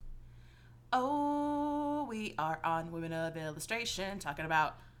we are on Women of Illustration, talking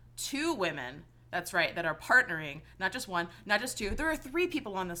about two women. That's right, that are partnering, not just one, not just two. There are three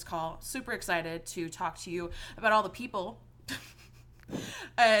people on this call. Super excited to talk to you about all the people.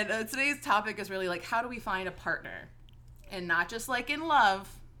 And today's topic is really like, how do we find a partner? And not just like in love,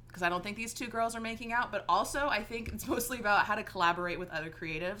 because I don't think these two girls are making out, but also I think it's mostly about how to collaborate with other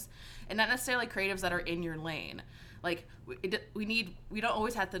creatives, and not necessarily creatives that are in your lane. Like we don't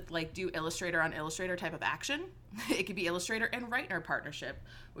always have to like do illustrator on illustrator type of action. It could be illustrator and writer partnership,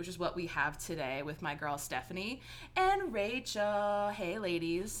 which is what we have today with my girl Stephanie and Rachel. Hey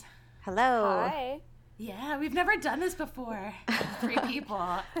ladies. Hello. Hi. Yeah, we've never done this before. Three people.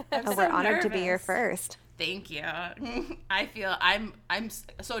 We're honored to be your first. Thank you. I feel I'm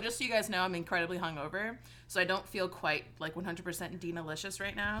so just so you guys know, I'm incredibly hungover, so I don't feel quite like 100% Dina-licious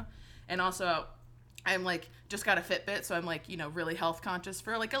right now. And also I'm like just got a Fitbit, so I'm like, you know, really health conscious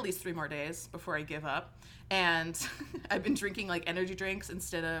for like at least 3 more days before I give up. And I've been drinking like energy drinks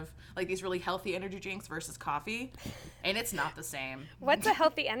instead of like these really healthy energy drinks versus coffee, and it's not the same. What's a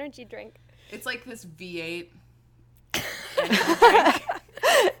healthy energy drink? It's like this V8 energy drink.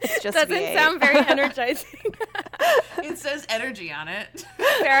 It's just Doesn't V8. sound very energizing. It says energy on it.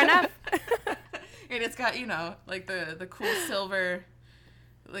 Fair enough. And it's got, you know, like the cool silver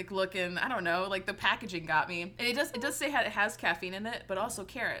like looking, I don't know, like the packaging got me. And it does say it has caffeine in it, but also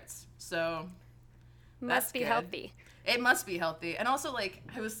carrots. So Must be good. healthy. It must be healthy. And also like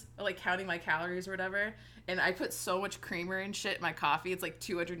I was like counting my calories or whatever, and I put so much creamer and shit in my coffee. It's like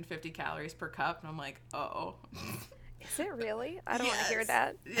 250 calories per cup, and I'm like, "Uh-oh." Is it really? I don't want to hear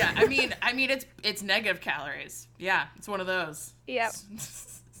that. Yeah, I mean it's negative calories. Yeah, it's one of those. Yep.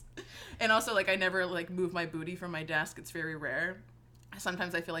 And also like I never like move my booty from my desk. It's very rare.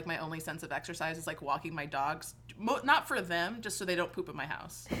 Sometimes I feel like my only sense of exercise is like walking my dogs. Not for them, just so they don't poop in my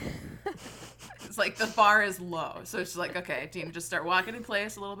house. It's like the bar is low. So it's like, okay, Tina, just start walking in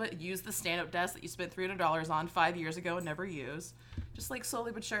place a little bit. Use the stand-up desk that you spent $300 on 5 years ago and never use. Just like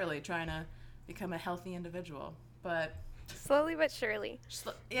slowly but surely trying to become a healthy individual. But Slowly but surely.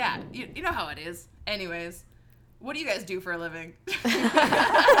 yeah, you know how it is. Anyways, what do you guys do for a living? Good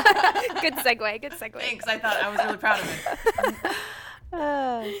segue. Good segue. Thanks. I thought I was really proud of it.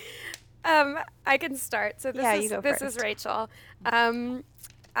 I can start. So you go this first. is Rachel.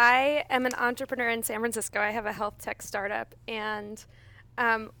 I am an entrepreneur in San Francisco. I have a health tech startup, and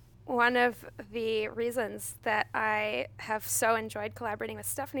one of the reasons that I have so enjoyed collaborating with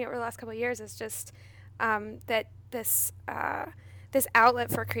Stephanie over the last couple of years is just that this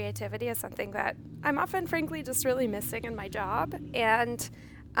outlet for creativity is something that I'm often, frankly, just really missing in my job. And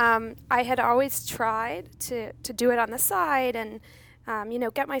I had always tried to do it on the side and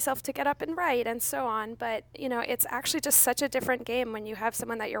get myself to get up and write and so on. But, it's actually just such a different game when you have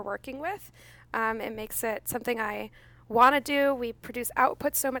someone that you're working with. It makes it something I want to do. We produce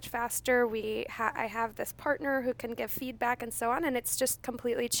output so much faster. I have this partner who can give feedback and so on. And it's just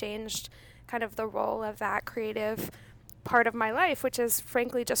completely changed kind of the role of that creative part of my life, which is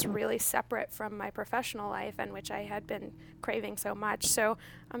frankly just really separate from my professional life and which I had been craving so much. So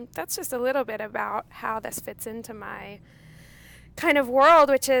that's just a little bit about how this fits into my kind of world,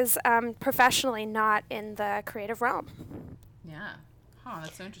 which is professionally not in the creative realm. Yeah.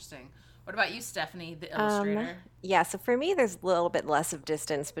 That's so interesting. What about you, Stephanie, the illustrator? Yeah, so for me, there's a little bit less of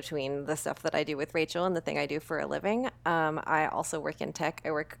distance between the stuff that I do with Rachel and the thing I do for a living. I also work in tech.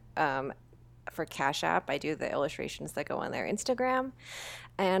 I work for Cash App. I do the illustrations that go on their Instagram.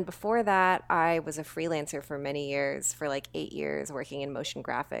 And before that, I was a freelancer for many years, for like 8 years, working in motion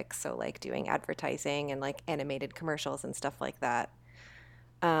graphics. So like doing advertising and like animated commercials and stuff like that.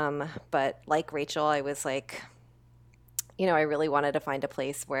 But like Rachel, I was like, I really wanted to find a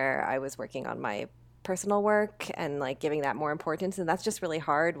place where I was working on my personal work and like giving that more importance. And that's just really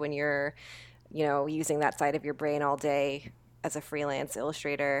hard when you're, using that side of your brain all day as a freelance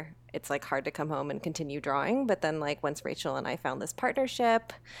illustrator. It's like hard to come home and continue drawing. But then like once Rachel and I found this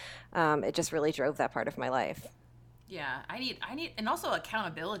partnership, it just really drove that part of my life. Yeah, I need, and also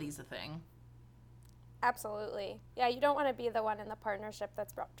accountability is a thing. Absolutely. Yeah, you don't want to be the one in the partnership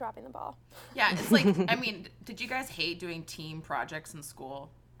that's dropping the ball. Yeah, it's like, did you guys hate doing team projects in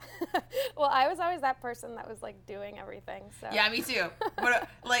school? Well, I was always that person that was like doing everything. So Yeah, me too. But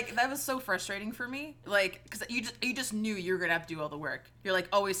like that was so frustrating for me. Like, because you just knew you were gonna have to do all the work. You're like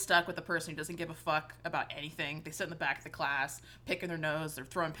always stuck with the person who doesn't give a fuck about anything. They sit in the back of the class, picking their nose, they're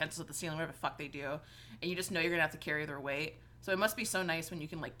throwing pencils at the ceiling, whatever the fuck they do, and you just know you're gonna have to carry their weight. So it must be so nice when you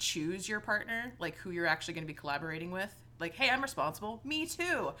can like choose your partner, like who you're actually gonna be collaborating with, like, hey, I'm responsible. Me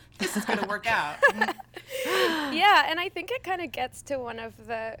too. This is gonna work out. Yeah, and I think it kind of gets to one of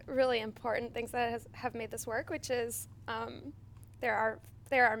the really important things that have made this work, which is there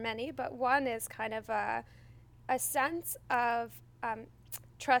are many, but one is kind of a sense of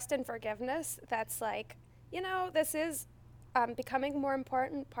trust and forgiveness that's like, this is becoming a more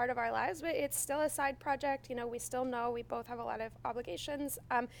important part of our lives, but it's still a side project. We still know we both have a lot of obligations,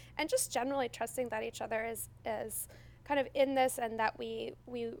 and just generally trusting that each other is kind of in this, and that we're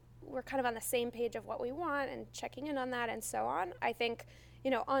kind of on the same page of what we want and checking in on that and so on. I think,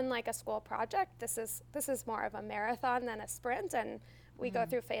 unlike a school project, this is more of a marathon than a sprint, and we go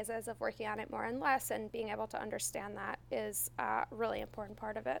through phases of working on it more and less, and being able to understand that is a really important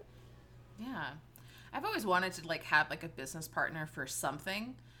part of it. Yeah. I've always wanted to like have like a business partner for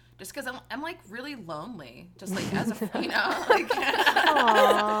something, just because I'm like really lonely, just like as a like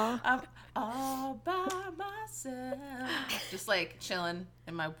I'm all by myself, just like chilling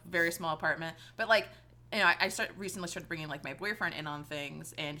in my very small apartment. But like, I recently started bringing like my boyfriend in on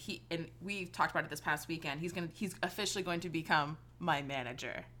things, and we talked about it this past weekend. He's officially going to become my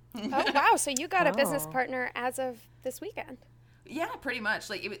manager. Oh wow! So you got a business partner as of this weekend. Yeah, pretty much.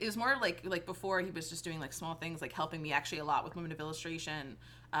 Like it was more like before, he was just doing like small things, like helping me actually a lot with Women of Illustration,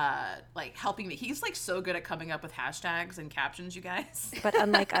 like helping me. He's like so good at coming up with hashtags and captions, you guys. But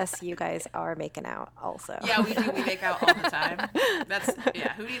unlike us, you guys are making out also. Yeah, we do. We make out all the time.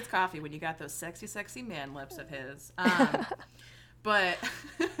 Who needs coffee when you got those sexy, sexy man lips of his? But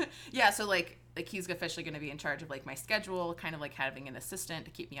yeah, so like he's officially going to be in charge of like my schedule, kind of like having an assistant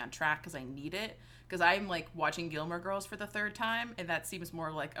to keep me on track because I need it. Because I'm like watching Gilmore Girls for the third time, and that seems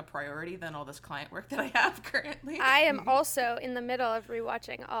more like a priority than all this client work that I have currently. I am also in the middle of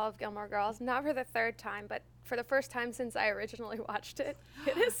rewatching all of Gilmore Girls, not for the third time, but for the first time since I originally watched it.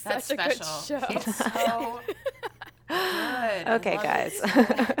 It is such a good show. It's so good. Okay, guys. So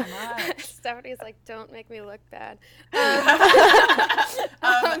Stephanie's like, don't make me look bad.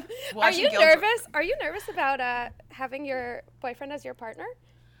 Are you nervous? Are you nervous about having your boyfriend as your partner?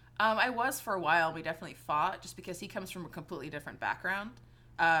 I was for a while. We definitely fought just because he comes from a completely different background.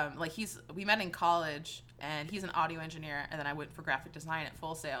 We met in college, and he's an audio engineer, and then I went for graphic design at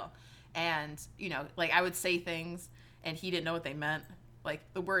Full Sail. And, like I would say things and he didn't know what they meant. Like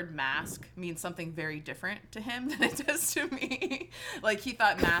the word mask means something very different to him than it does to me. Like he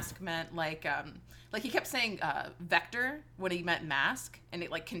thought mask meant like he kept saying vector when he meant mask, and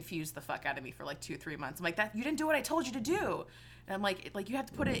it like confused the fuck out of me for like 2-3 months. I'm like, that you didn't do what I told you to do. And I'm like you have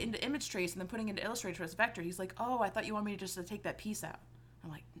to put it into image trace and then putting it into Illustrator as vector. He's like, oh, I thought you wanted me to take that piece out.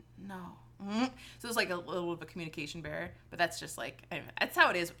 I'm like, no. So it's like a little bit of a communication barrier, but that's just like, anyway, that's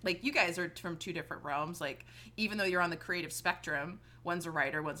how it is. Like you guys are from two different realms. Like even though you're on the creative spectrum, one's a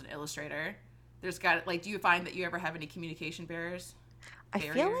writer, one's an illustrator. There's got like, do you find that you ever have any communication barriers? I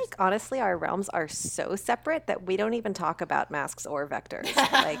feel like honestly our realms are so separate that we don't even talk about masks or vectors.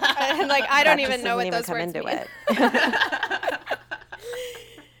 Like, and like I don't even know what those words mean.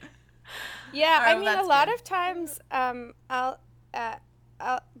 Yeah, right, I mean a lot of times I'll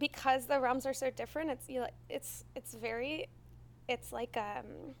because the realms are so different. It's like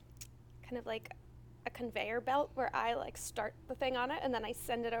kind of like a conveyor belt where I like start the thing on it and then I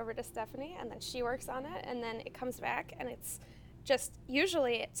send it over to Stephanie and then she works on it and then it comes back, and it's just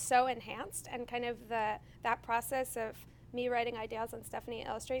usually it's so enhanced, and kind of that process of me writing ideas and Stephanie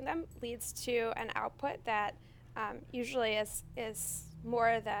illustrating them leads to an output that usually is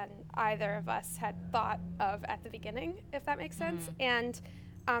more than either of us had thought of at the beginning, if that makes sense. And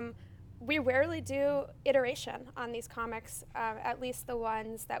we rarely do iteration on these comics, at least the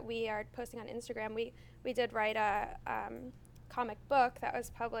ones that we are posting on Instagram. We did write a comic book that was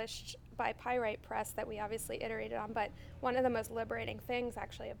published by Pyrite Press that we obviously iterated on, but one of the most liberating things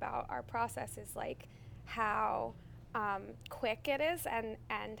actually about our process is like how quick it is,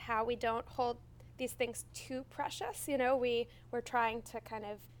 and how we don't hold these things too precious. We're trying to kind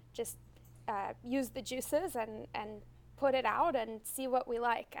of just use the juices and put it out and see what we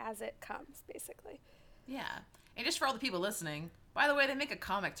like as it comes, basically. Yeah. And just for all the people listening, by the way, they make a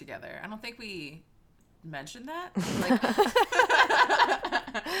comic together. I don't think we mentioned that.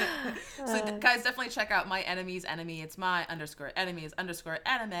 So guys, definitely check out My Enemy's Enemy. It's my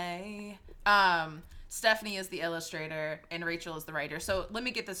 _enemies_anime. Stephanie is the illustrator and Rachel is the writer. So let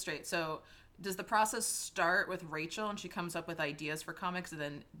me get this straight. So does the process start with Rachel and she comes up with ideas for comics, and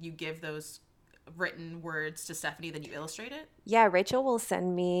then you give those written words to Stephanie, then you illustrate it? Yeah, Rachel will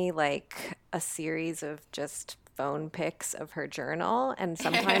send me like a series of just phone pics of her journal, and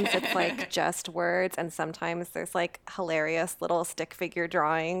sometimes it's like just words, and sometimes there's like hilarious little stick figure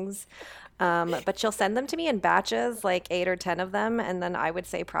drawings. But she'll send them to me in batches, like 8 or 10 of them, and then I would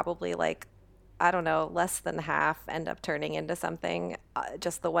say probably like, I don't know, less than half end up turning into something.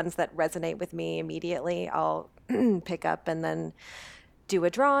 Just the ones that resonate with me immediately, I'll pick up and then do a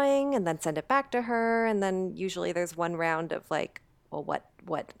drawing and then send it back to her. And then usually there's one round of like, well,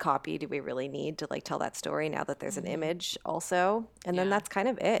 what copy do we really need to like tell that story now that there's an image also? And then that's kind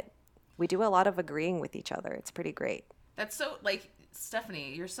of it. We do a lot of agreeing with each other. It's pretty great. That's so, like,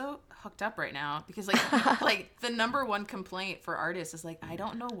 Stephanie, you're so hooked up right now because like like the number one complaint for artists is like, I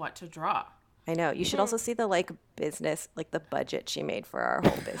don't know what to draw. I know. You should also see the like business, like the budget she made for our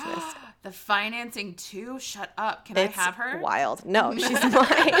whole business. The financing too? Shut up. Can I have her? Wild. No, she's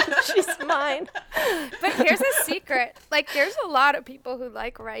mine. She's mine. But here's a secret. Like, there's a lot of people who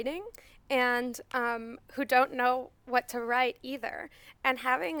like writing and who don't know what to write either. And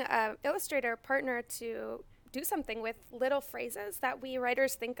having an illustrator partner to do something with little phrases that we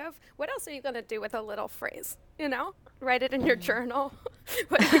writers think of. What else are you going to do with a little phrase? You know, write it in your journal.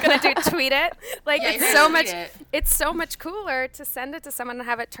 What are you going to do? Tweet it? Like, it's so much cooler to send it to someone and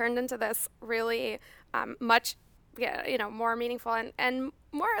have it turned into this really much, more meaningful and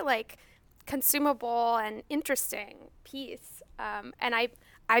more like consumable and interesting piece. And I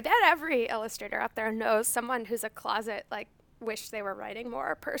bet every illustrator out there knows someone who's a closet, like, wish they were writing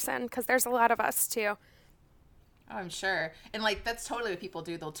more person, because there's a lot of us too. Oh, I'm sure. And like, that's totally what people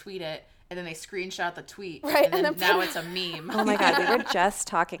do. They'll tweet it and then they screenshot the tweet. Right. And then now it's a meme. Oh my God. We were just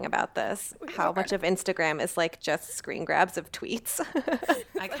talking about this. How much of Instagram is like just screen grabs of tweets.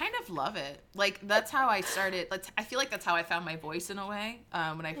 I kind of love it. Like, that's how I started. Like, I feel like that's how I found my voice in a way.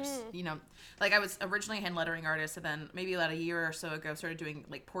 When I, like I was originally a hand lettering artist, and then maybe about a year or so ago started doing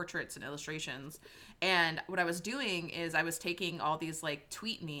like portraits and illustrations. And what I was doing is I was taking all these like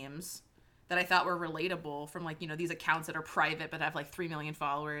tweet memes that I thought were relatable from like, these accounts that are private but have like 3 million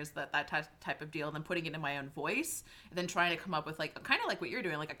followers, that type of deal, and then putting it in my own voice, and then trying to come up with like kind of like what you're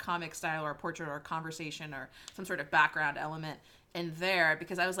doing, like a comic style or a portrait or a conversation or some sort of background element in there,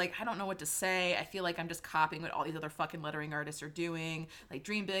 because I was like, I don't know what to say. I feel like I'm just copying what all these other fucking lettering artists are doing, like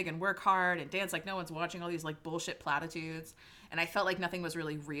dream big and work hard and dance like no one's watching, all these like bullshit platitudes. And I felt like nothing was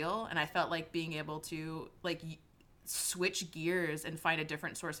really real, and I felt like being able to like switch gears and find a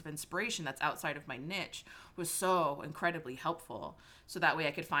different source of inspiration that's outside of my niche was so incredibly helpful. So that way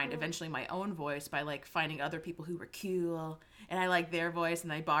I could find eventually my own voice by like finding other people who were cool and I like their voice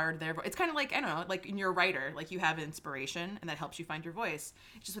and I borrowed their voice. It's kind of like, I don't know, like when you're a writer, like you have inspiration and that helps you find your voice.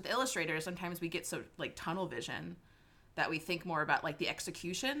 It's just with illustrators, sometimes we get so like tunnel vision that we think more about like the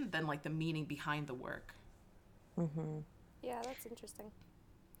execution than like the meaning behind the work. Mm-hmm. Yeah, that's interesting.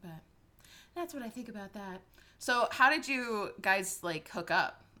 But that's what I think about that. So how did you guys like hook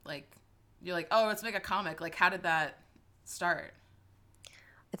up? Like, you're like, oh, let's make a comic. Like, how did that start?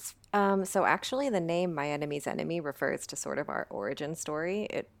 It's so actually the name My Enemy's Enemy refers to sort of our origin story.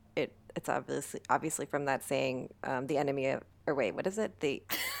 It's obviously from that saying, the enemy of, or wait, what is it? The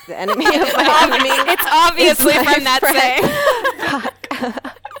enemy of my enemy. It's obviously from that saying.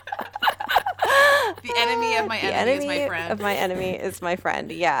 The enemy of my enemy is my friend. Of my enemy is my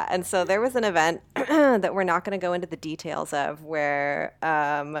friend. Yeah. And so there was an event that we're not going to go into the details of where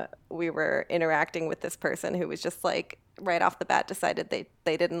we were interacting with this person who was just like right off the bat decided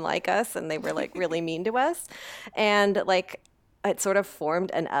they didn't like us and they were like really mean to us. And like it sort of formed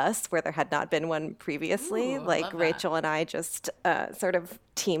an us where there had not been one previously. Ooh, like Rachel and I just sort of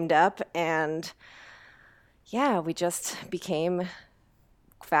teamed up, and yeah, we just became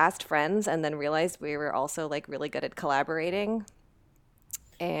fast friends, and then realized we were also like really good at collaborating.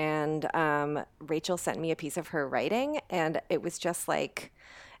 And Rachel sent me a piece of her writing, and it was just like,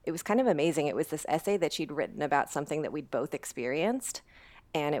 it was kind of amazing. It was this essay that she'd written about something that we'd both experienced.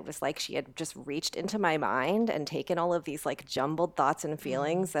 And it was like she had just reached into my mind and taken all of these like jumbled thoughts and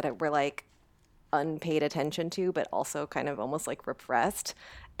feelings that were like unpaid attention to, but also kind of almost like repressed,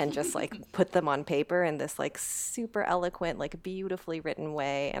 and just like put them on paper in this like super eloquent, like beautifully written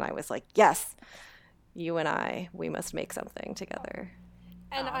way. And I was like, yes, you and I, we must make something together.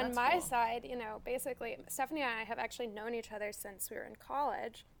 And on my cool. side, basically, Stephanie and I have actually known each other since we were in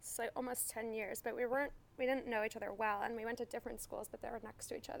college, so almost 10 years, but we didn't know each other well, and we went to different schools, but they were next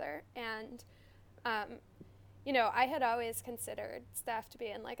to each other. And, I had always considered Steph to be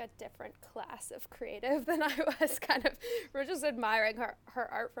in like a different class of creative than I was. We're just admiring her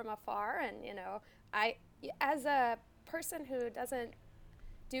art from afar. And, I, as a person who doesn't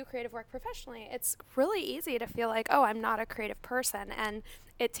do creative work professionally, it's really easy to feel like, oh, I'm not a creative person. And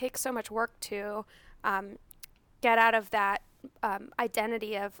it takes so much work to get out of that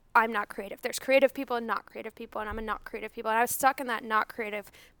identity of I'm not creative. There's creative people and not creative people, and I'm a not creative people. And I was stuck in that not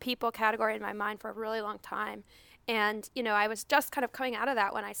creative people category in my mind for a really long time. And, you know, I was just kind of coming out of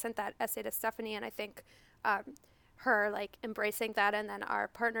that when I sent that essay to Stephanie. And I think her like embracing that and then our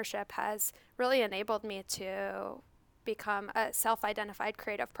partnership has really enabled me to become a self-identified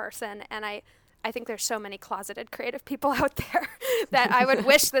creative person. And I think there's so many closeted creative people out there that I would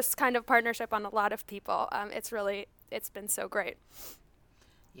wish this kind of partnership on a lot of people. It's been so great.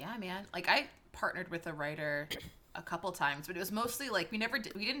 Yeah, man. Like I partnered with a writer a couple times, but it was mostly like we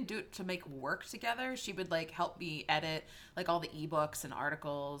didn't do it to make work together. She would like help me edit like all the ebooks and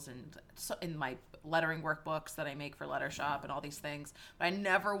articles and so in my lettering workbooks that I make for Lettershop and all these things. But I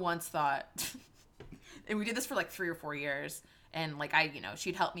never once thought, and we did this for like 3 or 4 years. And like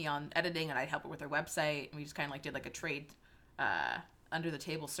she'd help me on editing and I'd help her with her website. And we just kind of like did like a trade under the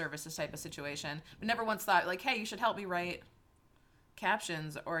table services type of situation. But never once thought like, hey, you should help me write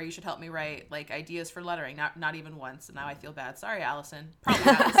captions or you should help me write like ideas for lettering. Not even once. And now I feel bad. Sorry, Allison.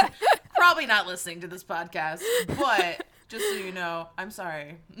 Probably not listening to this podcast. But just so you know, I'm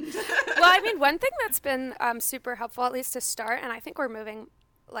sorry. Well, I mean, one thing that's been super helpful, at least to start, and I think we're moving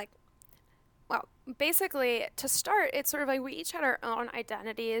basically to start, it's sort of like we each had our own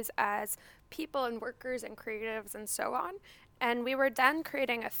identities as people and workers and creatives and so on. And we were then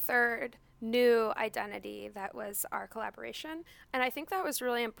creating a third new identity that was our collaboration. And I think that was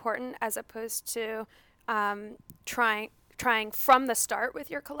really important as opposed to trying from the start with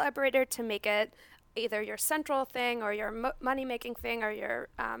your collaborator to make it either your central thing or your money-making thing or your,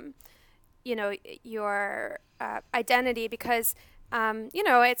 your identity because,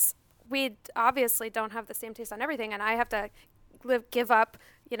 we obviously don't have the same taste on everything, and I have to give up,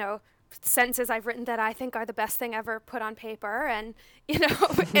 sentences I've written that I think are the best thing ever put on paper, and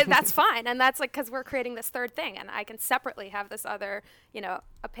that's fine, and that's like because we're creating this third thing, and I can separately have this other,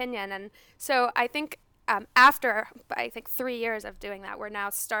 opinion, and so I think after 3 years of doing that, we're now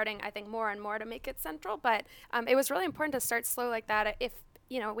starting more and more to make it central, but it was really important to start slow like that. If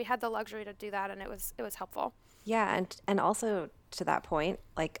we had the luxury to do that, and it was helpful. Yeah, and also to that point,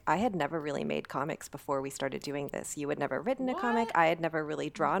 like I had never really made comics before we started doing this. You had never written a comic. I had never really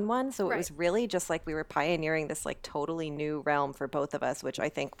drawn one. So it was really just like we were pioneering this like totally new realm for both of us, which I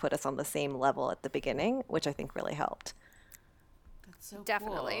think put us on the same level at the beginning, which I think really helped. That's so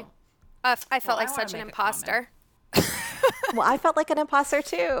definitely. Cool. I felt like such an imposter. Well, I felt like an imposter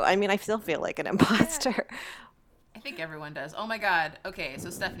too. I mean, I still feel like an imposter. Yeah. I think everyone does. Oh my God. Okay, so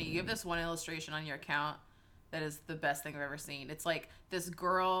Stephanie, you have this one illustration on your account that is the best thing I've ever seen. It's like this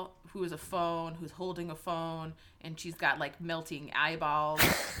girl who's holding a phone, and she's got like melting eyeballs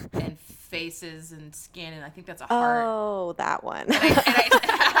and faces and skin, and I think that's a heart. Oh, that one.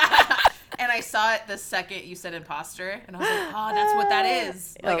 And I saw it the second you said imposter, and I was like, oh, that's what that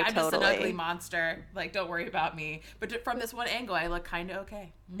is. Like, I'm just an ugly monster. Like, don't worry about me. But from this one angle, I look kind of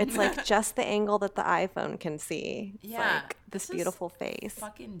okay. It's like just the angle that the iPhone can see. It's like this beautiful face.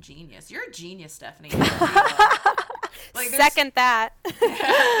 Fucking genius. You're a genius, Stephanie. Like, second that.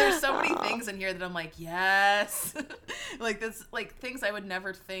 There's so many things in here that I'm like, yes. Like, this, like, things I would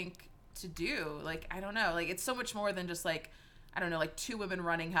never think to do. Like, I don't know. Like, it's so much more than just, like, I don't know, like two women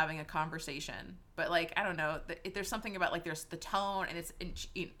running, having a conversation. But like, I don't know, there's something about like, there's the tone and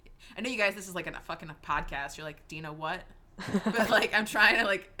I know you guys, this is like a fucking podcast. You're like, Dina, what? But like, I'm trying to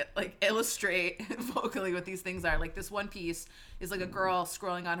like illustrate vocally what these things are. Like this one piece is like a girl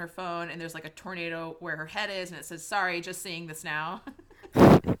scrolling on her phone and there's like a tornado where her head is and it says, sorry, just seeing this now.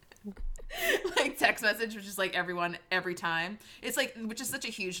 Like text message, which is like everyone every time. It's like, which is such a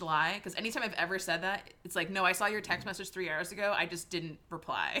huge lie because anytime I've ever said that, it's like, no, I saw your text message 3 hours ago. I just didn't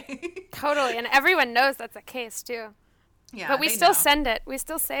reply. Totally, and everyone knows that's the case too. Yeah, but we still send it. We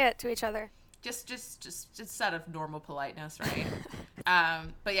still say it to each other. Just out of normal politeness, right?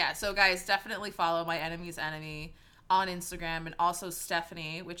 But yeah, so guys, definitely follow My Enemy's Enemy on Instagram, and also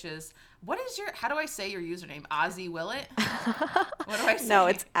Stephanie, which is, how do I say your username? Ozzy Will It? What do I say? No,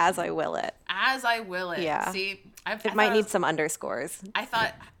 it's As I Will It. As I Will It. Yeah. See, it might need some underscores. I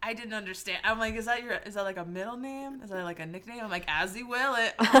thought, I didn't understand. I'm like, is that like a middle name? Is that like a nickname? I'm like, Azzy Will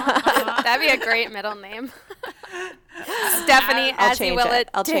It. That'd be a great middle name. Stephanie, Azzy Will It.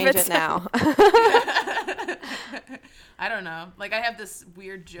 I'll change it now. I don't know. Like, I have this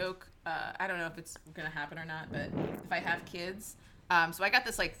weird joke. I don't know if it's going to happen or not, but if I have kids. So I got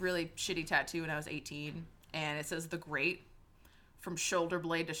this, like, really shitty tattoo when I was 18, and it says The Great from shoulder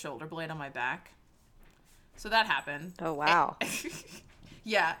blade to shoulder blade on my back. So that happened. Oh, wow.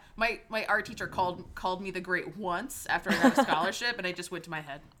 Yeah. My art teacher called me The Great once after I got a scholarship, and it just went to my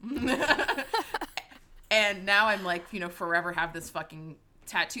head. And now I'm like, forever have this fucking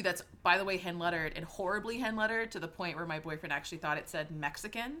tattoo that's, by the way, hand lettered, and horribly hand lettered, to the point where my boyfriend actually thought it said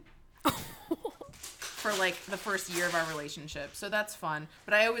Mexican for like the first year of our relationship. So that's fun.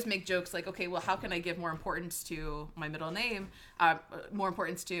 But I always make jokes like, okay, well, how can I give more importance to my middle name? More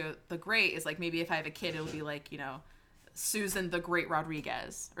importance to the Great is like, maybe if I have a kid, it'll be like, Susan the Great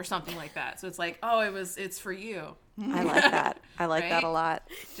Rodriguez or something like that. So it's like, oh, it's for you. I like that. I like that a lot.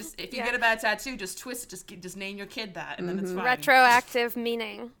 Just if you get a bad tattoo, just twist it. Just name your kid that, and then it's fine. Retroactive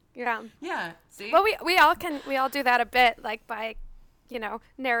meaning. Yeah. Yeah. See. Well, we all do that a bit, like by,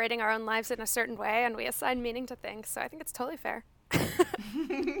 narrating our own lives in a certain way, and we assign meaning to things. So I think it's totally fair. All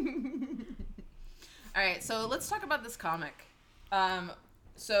right. So let's talk about this comic.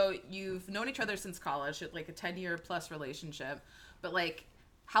 So you've known each other since college, like a 10-year plus relationship, but like,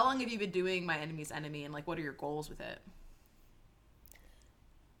 how long have you been doing My Enemy's Enemy, and like, what are your goals with it?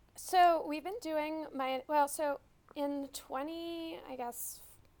 So we've been doing so in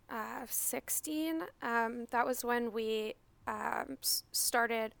 16, that was when we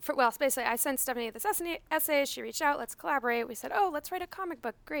started basically I sent Stephanie this essay, she reached out, let's collaborate. We said, oh, let's write a comic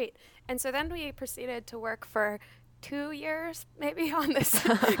book. Great. And so then we proceeded to work for 2 years maybe on this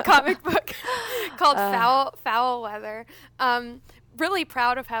comic book called Foul Weather. Really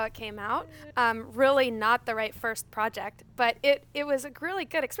proud of how it came out. Really not the right first project, but it was a really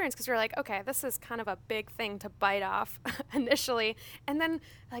good experience because we were like, okay, this is kind of a big thing to bite off initially. And then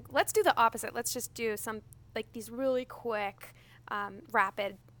like, let's do the opposite. Let's just do some like these really quick,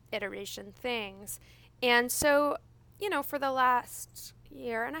 rapid iteration things. And so, for the last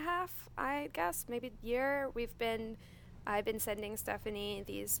year and a half, I guess, maybe year, I've been sending Stephanie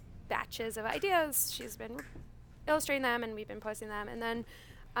these batches of ideas. She's been illustrating them, and we've been posting them. And then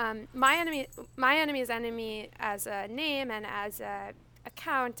My Enemy's Enemy as a name and as a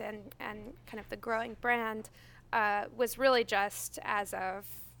account and kind of the growing brand was really just as of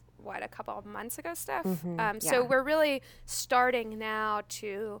a couple of months ago, Steph. So we're really starting now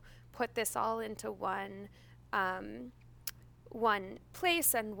to put this all into one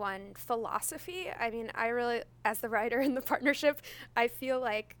place and one philosophy. I mean, I really, as the writer in the partnership, I feel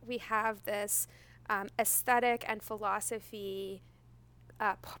like we have this aesthetic and philosophy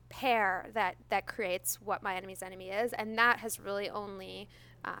pair that creates what My Enemy's Enemy is, and that has really only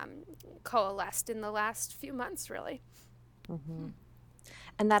coalesced in the last few months, really. Mm-hmm.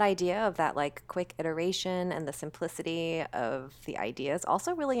 And that idea of that like quick iteration and the simplicity of the ideas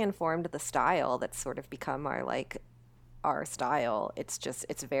also really informed the style that's sort of become our style.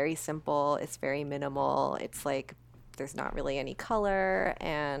 It's very simple. It's very minimal. It's like there's not really any color,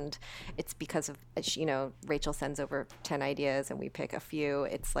 and it's because of, Rachel sends over 10 ideas and we pick a few.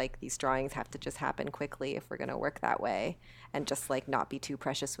 It's like these drawings have to just happen quickly if we're going to work that way, and just like not be too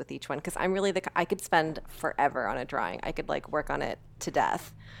precious with each one, because I'm really I could spend forever on a drawing. I could like work on it to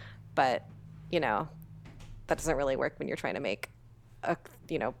death, but that doesn't really work when you're trying to make a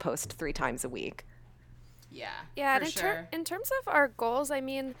post 3 times a week. Yeah, and sure. In terms of our goals, I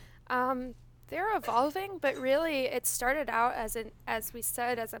mean, they're evolving, but really it started out as we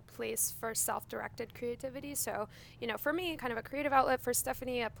said, as a place for self-directed creativity. So, for me, kind of a creative outlet; for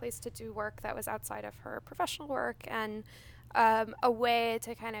Stephanie, a place to do work that was outside of her professional work, and a way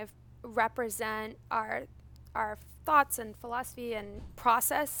to kind of represent our thoughts and philosophy and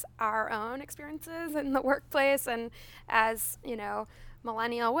process our own experiences in the workplace, and as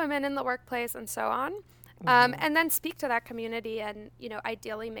millennial women in the workplace, and so on. And then speak to that community and,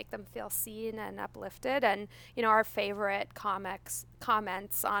 ideally make them feel seen and uplifted. And, our favorite comments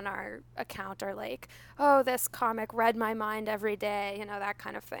on our account are like, oh, this comic read my mind every day, that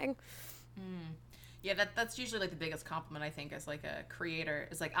kind of thing. Yeah, that's usually like the biggest compliment, I think, as like a creator,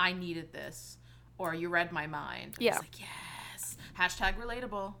 is like, I needed this, or you read my mind. Yeah. It's like, yes. Hashtag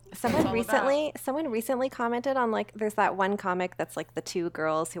relatable. Someone recently commented on like, there's that one comic that's like the 2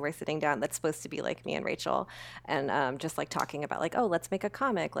 girls who are sitting down, that's supposed to be like me and Rachel, and just like talking about like, oh, let's make a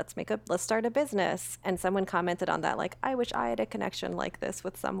comic, let's start a business. And someone commented on that like, I wish I had a connection like this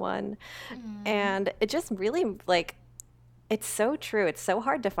with someone. And it just really like, it's so true. It's so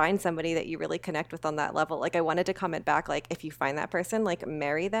hard to find somebody that you really connect with on that level. Like, I wanted to comment back, like, if you find that person, like,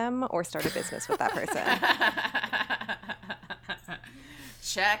 marry them or start a business with that person.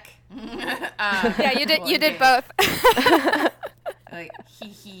 Check. Yeah, you did both. Like,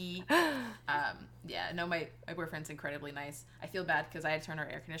 hee. Yeah, no, my boyfriend's incredibly nice. I feel bad because I had to turn our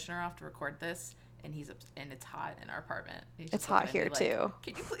air conditioner off to record this, and and it's hot in our apartment. It's hot here too.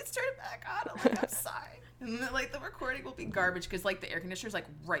 Can you please turn it back on? I'm like, outside. And then, like, the recording will be garbage because like the air conditioner's like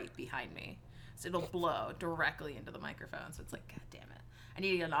right behind me, so it'll blow directly into the microphone. So it's like, God damn it! I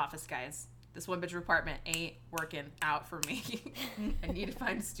need to get an office, guys. this one bedroom apartment ain't working out for me. I need to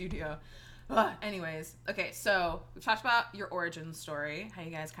find a studio. Ugh. Anyways, okay, so we've talked about your origin story, how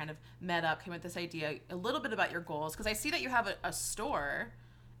you guys kind of met up, came with this idea, a little bit about your goals, because I see that you have a store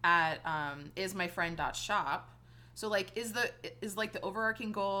at ismyfriend.shop. So like, is like the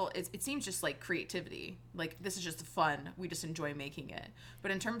overarching goal? It seems just like creativity. Like this is just fun. We just enjoy making it.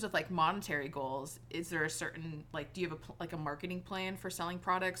 But in terms of like monetary goals, is there a certain like? Do you have like a marketing plan for selling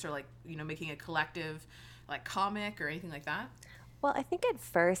products, or like making a collective like comic or anything like that? Well, I think at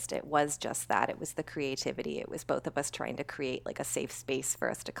first it was just that. It was the creativity. It was both of us trying to create like a safe space for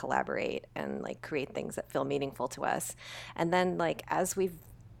us to collaborate and like create things that feel meaningful to us. And then like as we've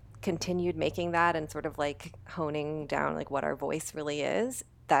continued making that and sort of like honing down like what our voice really is,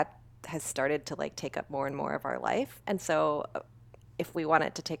 that has started to like take up more and more of our life. And so if we want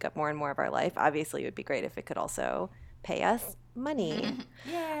it to take up more and more of our life, obviously it would be great if it could also pay us money.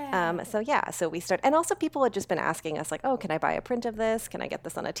 Yeah. So we start, and also people had just been asking us like, oh, can I buy a print of this? Can I get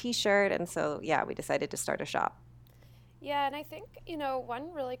this on a t-shirt? And so, yeah, we decided to start a shop. Yeah, and I think,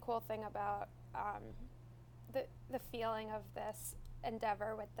 one really cool thing about the feeling of this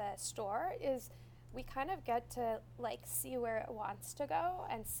endeavor with the store is we kind of get to like see where it wants to go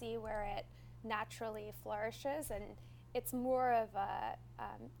and see where it naturally flourishes, and it's more of a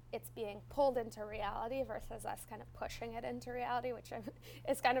it's being pulled into reality versus us kind of pushing it into reality, which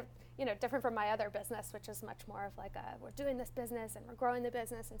is kind of different from my other business, which is much more of like we're doing this business and we're growing the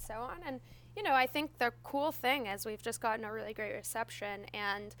business and so on. And I think the cool thing is we've just gotten a really great reception,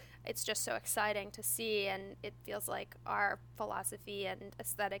 and it's just so exciting to see, and it feels like our philosophy and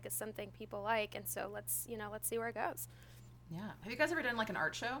aesthetic is something people like, and so let's see where it goes. Yeah. Have you guys ever done like an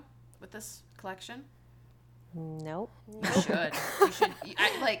art show with this collection? Nope. You should.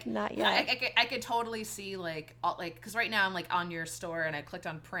 Not yet. I could totally see because right now I'm like on your store and I clicked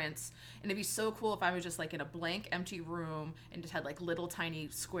on prints, and it'd be so cool if I was just like in a blank empty room and just had like little tiny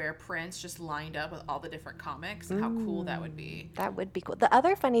square prints just lined up with all the different comics, and how cool that would be. That would be cool. The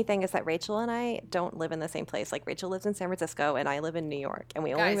other funny thing is that Rachel and I don't live in the same place. Like Rachel lives in San Francisco and I live in New York, and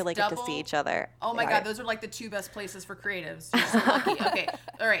we only really get to see each other. Oh my God, those are like the two best places for creatives. You're so lucky. Okay,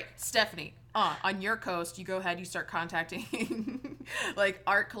 all right, Stephanie. On your coast, you go ahead, you start contacting like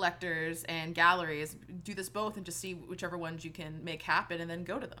art collectors and galleries. Do this both and just see whichever ones you can make happen and then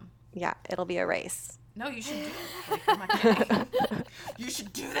go to them. Yeah, it'll be a race. No, you should do it. Like, I'm not kidding. You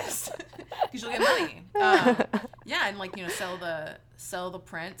should do this because you'll get money. Yeah, and like sell the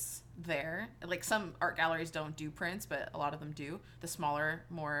prints there. Like some art galleries don't do prints, but a lot of them do. The smaller,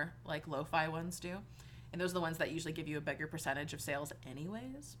 more like lo-fi ones do, and those are the ones that usually give you a bigger percentage of sales,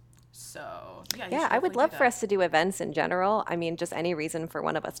 anyways. So, yeah, I would love for us to do events in general. I mean, just any reason for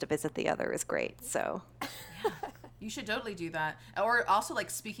one of us to visit the other is great. So, yeah, you should totally do that. Or also like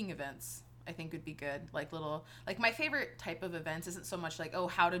speaking events, I think would be good. Like my favorite type of events isn't so much like,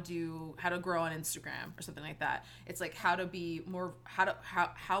 how to grow on Instagram or something like that. It's like how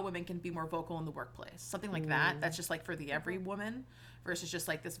women can be more vocal in the workplace. Something like that. That's just like for the every woman versus just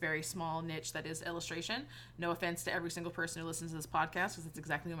like this very small niche that is illustration. No offense to every single person who listens to this podcast, because it's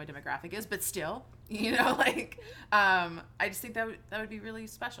exactly who my demographic is, but still, I just think that would be really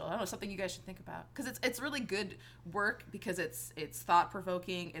special. I don't know, something you guys should think about, because it's really good work, because it's thought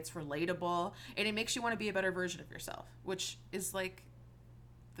provoking, it's relatable, and it makes you want to be a better version of yourself, which is like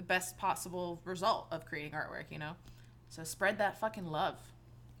the best possible result of creating artwork. So spread that fucking love.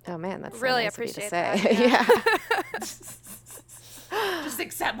 Oh man, that's really so nice appreciate of you to that. say. Yeah. Just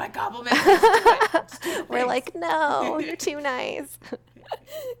accept my compliment. We're like, no, you're too nice.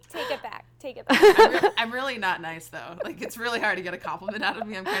 Take it back. I'm really not nice though. Like it's really hard to get a compliment out of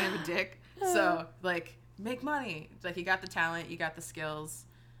me. I'm kind of a dick. So like, make money. It's like you got the talent, you got the skills.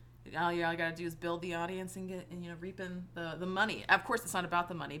 All you gotta do is build the audience and get reaping the money. Of course, it's not about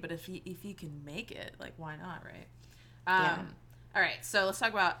the money, but if you can make it, like why not, right? Yeah. All right, so let's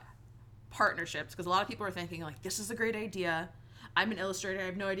talk about partnerships, because a lot of people are thinking like, this is a great idea. I'm an illustrator. I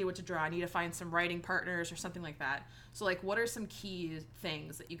have no idea what to draw. I need to find some writing partners or something like that. So like, what are some key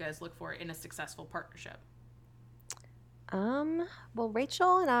things that you guys look for in a successful partnership? Well,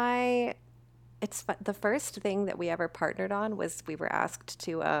 Rachel and I, the first thing that we ever partnered on was we were asked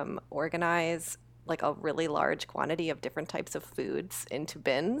to organize like a really large quantity of different types of foods into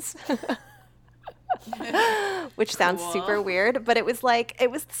bins. Which sounds super weird, but it was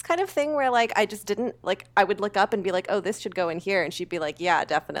this kind of thing where like I just didn't like, I would look up and be like, oh, this should go in here, and she'd be like, yeah,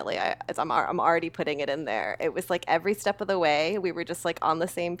 definitely, I'm already putting it in there. It was like every step of the way we were just like on the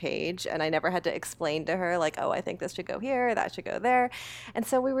same page, and I never had to explain to her like, oh, I think this should go here, that should go there. And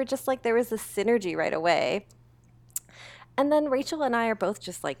so we were just like, there was this synergy right away. And then Rachel and I are both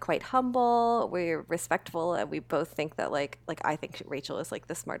just like quite humble. We're respectful, and we both think that like I think Rachel is like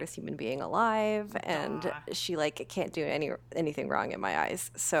the smartest human being alive, and Aw. she like can't do anything wrong in my eyes.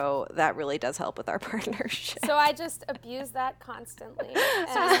 So that really does help with our partnership. So I just abuse that constantly.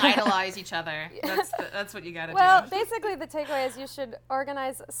 So just idolize each other. That's what you gotta Well, do. basically the takeaway is you should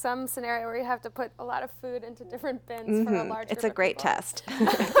organize some scenario where you have to put a lot of food into different bins for a large It's group a great of people.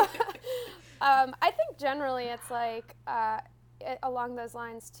 test. I think generally it's like along those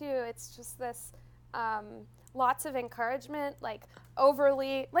lines too. It's just this lots of encouragement, like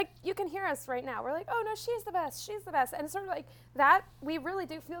overly, like you can hear us right now. We're like, oh no, she's the best, and it's sort of like that. We really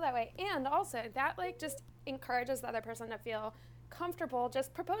do feel that way, and also that like just encourages the other person to feel comfortable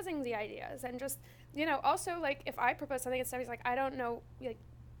just proposing the ideas, and just also like if I propose something and somebody's like, I don't know, like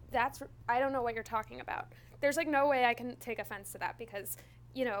I don't know what you're talking about. There's like no way I can take offense to that because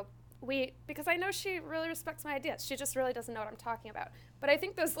because I know she really respects my ideas. She just really doesn't know what I'm talking about. But I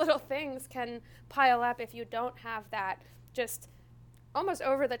think those little things can pile up if you don't have that just almost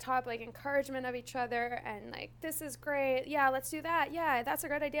over the top like encouragement of each other and like, this is great. Yeah, let's do that. Yeah, that's a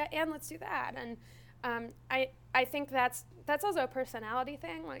great idea. And let's do that. And I think that's also a personality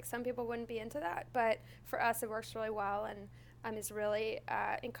thing. Like some people wouldn't be into that, but for us it works really well and is really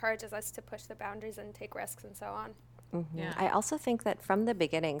encourages us to push the boundaries and take risks and so on. Yeah. I also think that from the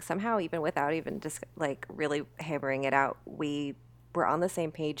beginning, somehow, even without even just like really hammering it out, we were on the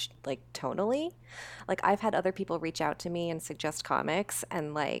same page, like tonally. Like I've had other people reach out to me and suggest comics,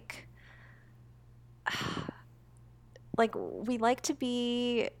 and like we like to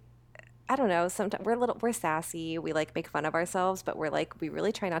be. I don't know. Sometimes we're sassy. We like make fun of ourselves, but we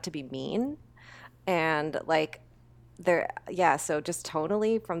really try not to be mean, and like so just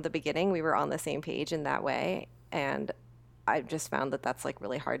tonally from the beginning, we were on the same page in that way. And I've just found that that's like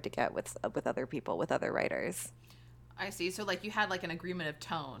really hard to get with other people, with other writers. I see. So like you had like an agreement of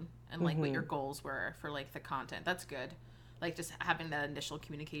tone and like what your goals were for like the content. That's good. Like just having that initial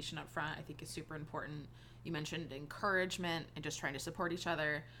communication up front, I think is super important. You mentioned encouragement and just trying to support each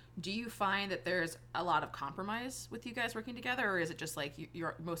other. Do you find that there's a lot of compromise with you guys working together, or is it just like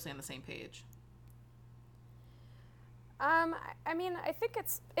you're mostly on the same page? I mean, I think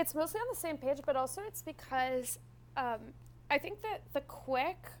it's mostly on the same page, but also it's because I think that the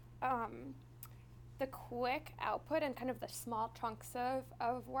quick output and kind of the small chunks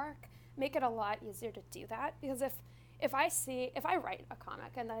of work make it a lot easier to do that. Because if I write a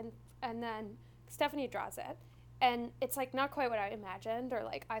comic and then Stephanie draws it, and it's like not quite what I imagined, or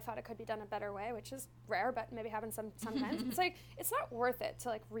like I thought it could be done a better way, which is rare, but maybe happens sometimes. It's like it's not worth it to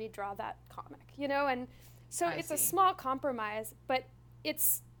like redraw that comic, and. So it's a small compromise, but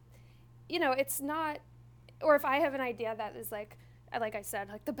it's not, or if I have an idea that is like I said,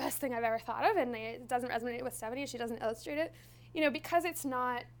 like the best thing I've ever thought of, and it doesn't resonate with Stephanie, she doesn't illustrate it, because it's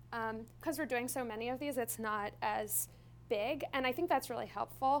not, because we're doing so many of these, it's not as big, and I think that's really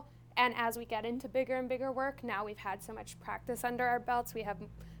helpful. And as we get into bigger and bigger work, now we've had so much practice under our belts, we have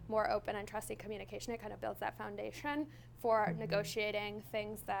more open and trusting communication. It kind of builds that foundation for negotiating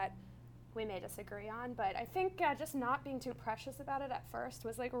things that we may disagree on, but I think just not being too precious about it at first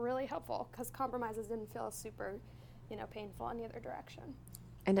was like really helpful because compromises didn't feel super, painful in either direction.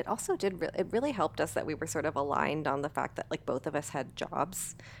 And it also it really helped us that we were sort of aligned on the fact that like both of us had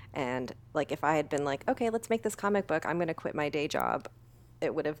jobs, and like if I had been like, okay, let's make this comic book, I'm going to quit my day job,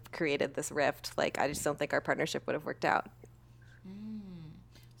 it would have created this rift. Like I just don't think our partnership would have worked out.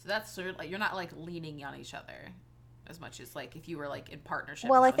 So that's sort of like you're not like leaning on each other as much as like if you were like in partnership.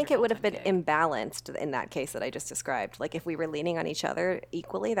 Well, and I that was think your it would have been full-time gig. imbalanced in that case that I just described. Like if we were leaning on each other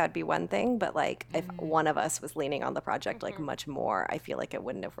equally, that'd be one thing. But like if one of us was leaning on the project like much more, I feel like it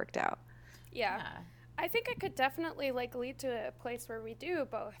wouldn't have worked out. Yeah. I think it could definitely like lead to a place where we do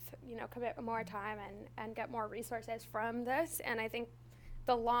both, commit more time and get more resources from this. And I think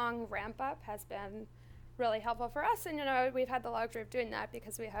the long ramp up has been really helpful for us. And, we've had the luxury of doing that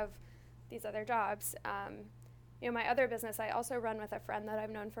because we have these other jobs. My other business I also run with a friend that I've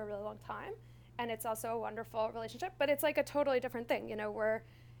known for a really long time, and it's also a wonderful relationship, but it's like a totally different thing. We're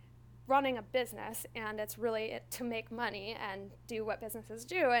running a business, and it's really to make money and do what businesses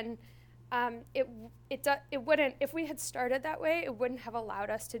do, and it wouldn't, if we had started that way, it wouldn't have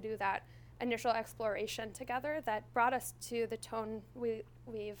allowed us to do that initial exploration together that brought us to the tone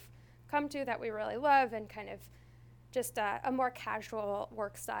we've come to that we really love, and kind of just a more casual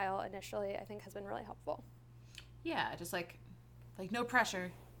work style initially I think has been really helpful. Yeah, just like no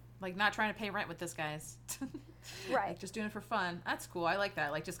pressure, like not trying to pay rent with this, guys. Right. Like just doing it for fun. That's cool. I like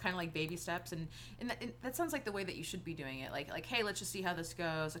that. Like just kind of like baby steps, and that sounds like the way that you should be doing it. Like hey, let's just see how this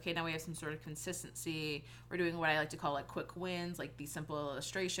goes. Okay, now we have some sort of consistency. We're doing what I like to call like quick wins, like these simple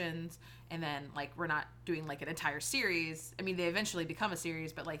illustrations, and then like we're not doing like an entire series. I mean, they eventually become a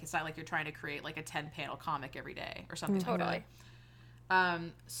series, but like it's not like you're trying to create like a 10-panel comic every day or something. Totally.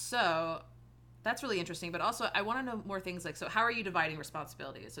 So that's really interesting, but also I want to know more things like, so how are you dividing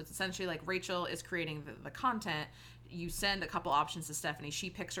responsibilities? So it's essentially like Rachel is creating the content. You send a couple options to Stephanie. She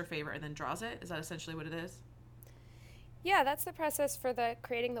picks her favorite and then draws it. Is that essentially what it is? Yeah, that's the process for the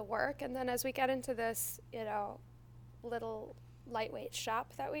creating the work. And then as we get into this, little lightweight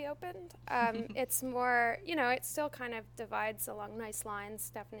shop that we opened, it's more, it still kind of divides along nice lines.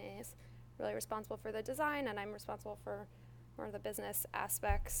 Stephanie is really responsible for the design, and I'm responsible for more of the business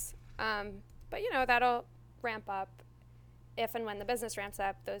aspects. But, that'll ramp up if and when the business ramps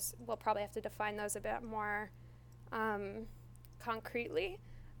up. We'll probably have to define those a bit more concretely.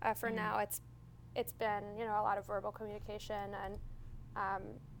 For now, it's been, a lot of verbal communication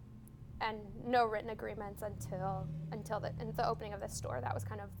and no written agreements until the opening of this store. That was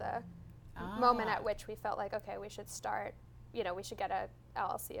kind of the moment at which we felt like, okay, we should start, we should get a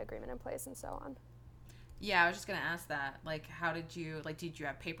LLC agreement in place and so on. Yeah, I was just going to ask that. Like, how did you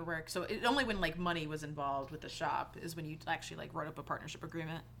have paperwork? So only when, like, money was involved with the shop is when you actually, like, wrote up a partnership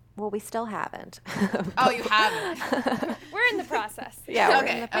agreement? Well, we still haven't. Oh, you haven't? We're in the process. Yeah.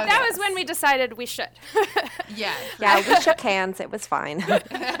 Okay. But that was when we decided we should. Yeah. Yeah, we shook hands. It was fine.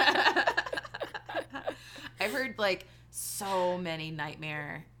 I've heard, like, so many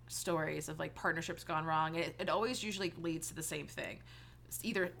nightmare stories of, like, partnerships gone wrong. It always usually leads to the same thing. It's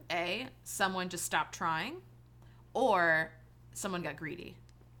either A, someone just stopped trying, or someone got greedy.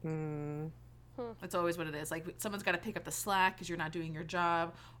 That's always what it is. Like, someone's got to pick up the slack because you're not doing your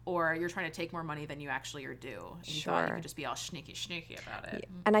job, or you're trying to take more money than you actually are due. And you thought you could just be all sneaky about it.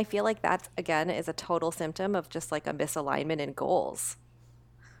 And I feel like that, again, is a total symptom of just like a misalignment in goals.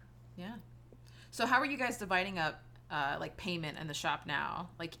 Yeah. So how are you guys dividing up like payment in the shop now?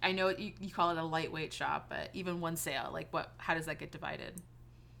 Like, I know you call it a lightweight shop, but even one sale, like how does that get divided?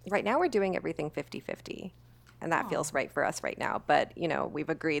 Right now we're doing everything 50-50. And that feels right for us right now. But, we've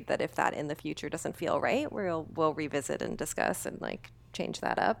agreed that if that in the future doesn't feel right, we'll revisit and discuss and like change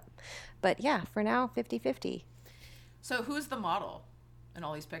that up. But yeah, for now, 50-50. So who's the model in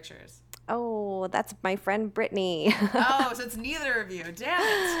all these pictures? Oh, that's my friend Brittany. Oh, so it's neither of you.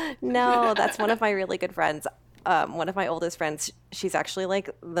 Damn it. No, that's one of my really good friends. One of my oldest friends. She's actually like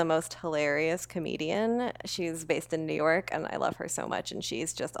the most hilarious comedian. She's based in New York, and I love her so much. And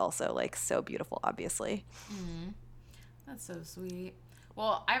she's just also like so beautiful, obviously. That's so sweet.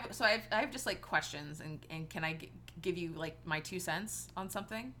 Well, I have just like questions, and can I give you like my 2 cents on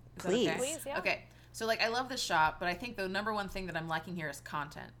something? Is Please. that okay? Please, yeah. Okay. So like I love this shop, but I think the number one thing that I'm lacking here is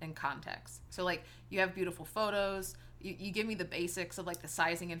content and context. So like you have beautiful photos. You give me the basics of like the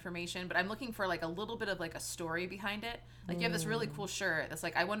sizing information, but I'm looking for like a little bit of like a story behind it. Like you have this really cool shirt that's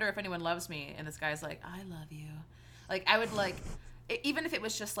like, I wonder if anyone loves me, and this guy's like, I love you. Like I would like, even if it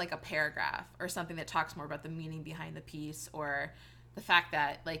was just like a paragraph or something that talks more about the meaning behind the piece, or the fact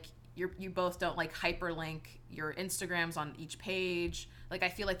that like you both don't like hyperlink your Instagrams on each page. Like I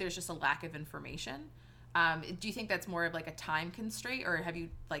feel like there's just a lack of information. Do you think that's more of like a time constraint, or have you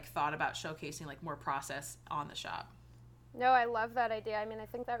like thought about showcasing like more process on the shop? No, I love that idea. I mean, I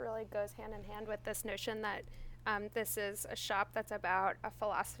think that really goes hand in hand with this notion that this is a shop that's about a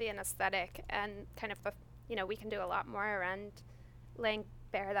philosophy and aesthetic, and kind of, we can do a lot more around laying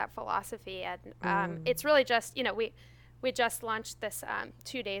bare that philosophy. And it's really just, we just launched this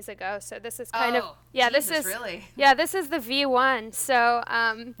 2 days ago. So this is kind of, Jesus, this is really? Yeah, this is the V1. So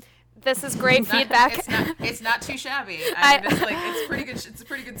this is great feedback. It's not too shabby. I mean, it's pretty good. It's a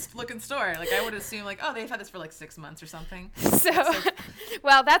pretty good looking store. Like I would assume, like, oh, they've had this for like 6 months or something. So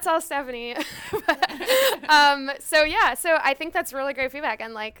well, that's all Stephanie. So I think that's really great feedback,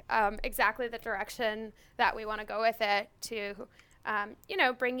 and like exactly the direction that we want to go with it to,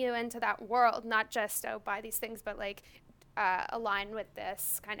 bring you into that world, not just buy these things, but like align with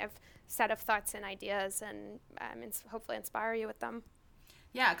this kind of set of thoughts and ideas, and hopefully inspire you with them.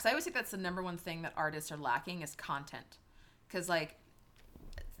 Yeah, because I always think that's the number one thing that artists are lacking is content. Because like,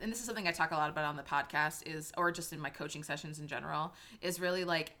 and this is something I talk a lot about on the podcast or just in my coaching sessions in general, is really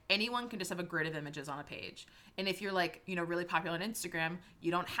like anyone can just have a grid of images on a page. And if you're like, really popular on Instagram,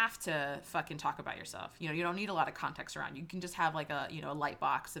 you don't have to fucking talk about yourself. You don't need a lot of context around. You can just have like a, a light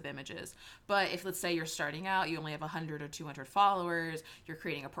box of images. But if let's say you're starting out, you only have 100 or 200 followers, you're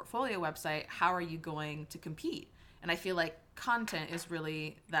creating a portfolio website, how are you going to compete? And I feel like content is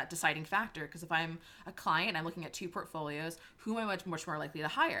really that deciding factor. Because if I'm a client, I'm looking at 2 portfolios, who am I much more likely to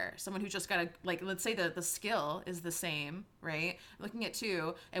hire? Someone who's just got to, like, let's say the skill is the same, right? I'm looking at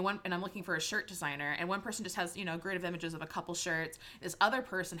 2, and I'm looking for a shirt designer, and one person just has, grid of images of a couple shirts. This other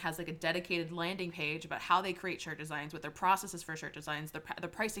person has like a dedicated landing page about how they create shirt designs, what their processes for shirt designs, the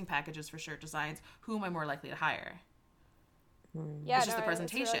pricing packages for shirt designs. Who am I more likely to hire? Yeah, it's just the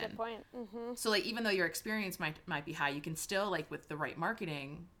presentation. That's a really good point. Mm-hmm. So like, even though your experience might be high, you can still, like, with the right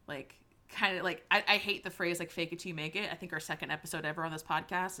marketing, like, kind of like, I hate the phrase like fake it till you make it. I think our second episode ever on this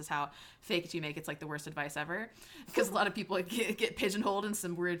podcast is how fake it till you make it's like the worst advice ever, because a lot of people get pigeonholed in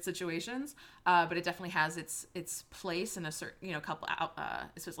some weird situations. But it definitely has its place in a certain, couple out.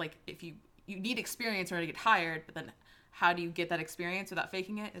 It's just like, if you need experience in order to get hired, but then how do you get that experience without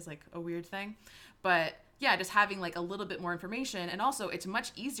faking it is like a weird thing. But yeah, just having like a little bit more information. And also, it's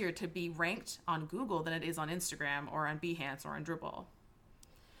much easier to be ranked on Google than it is on Instagram or on Behance or on Dribbble.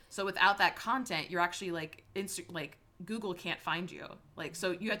 So without that content, you're actually like Google can't find you. Like,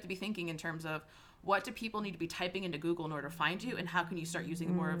 so you have to be thinking in terms of, what do people need to be typing into Google in order to find you, and how can you start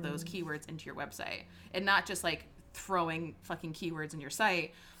using more of those keywords into your website, and not just like throwing fucking keywords in your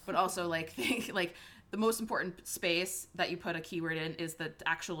site, but also like think like the most important space that you put a keyword in is the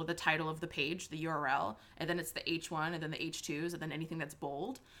title of the page, the URL, and then it's the H1 and then the H2s and then anything that's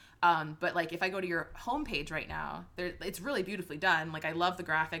bold. But like, if I go to your homepage right now, it's really beautifully done. Like, I love the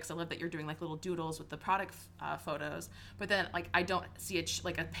graphics. I love that you're doing like little doodles with the product photos. But then like, I don't see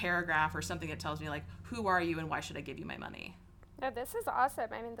a paragraph or something that tells me like, who are you and why should I give you my money? No, this is awesome.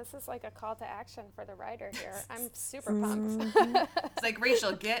 I mean, this is like a call to action for the writer here. I'm super pumped. It's like,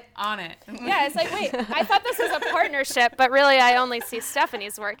 Rachel, get on it. Yeah, it's like, wait, I thought this was a partnership, but really I only see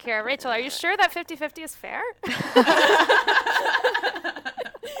Stephanie's work here. Rachel, are you sure that 50-50 is fair?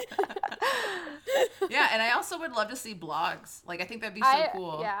 Yeah, and I also would love to see blogs. Like, I think that'd be so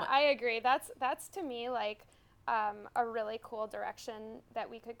cool. Yeah, I agree. That's to me like a really cool direction that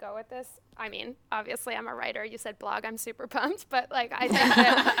we could go with this. I mean, obviously I'm a writer. You said blog. I'm super pumped, but like, I think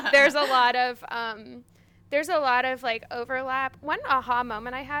that there's a lot of like overlap. One aha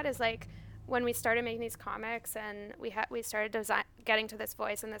moment I had is like when we started making these comics and we started getting to this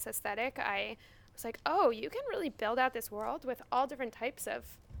voice and this aesthetic. I was like, oh, you can really build out this world with all different types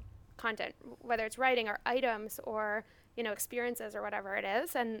of content, whether it's writing or items or experiences or whatever it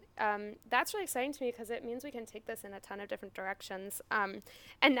is. And that's really exciting to me because it means we can take this in a ton of different directions. And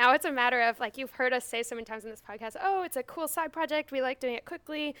now it's a matter of, like, you've heard us say so many times in this podcast, oh, it's a cool side project. We like doing it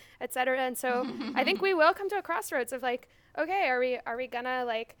quickly, et cetera. And so I think we will come to a crossroads of like, okay, are we gonna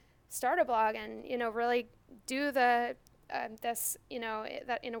like start a blog and, really do the this,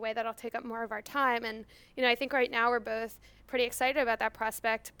 that in a way that'll take up more of our time. And, I think right now we're both pretty excited about that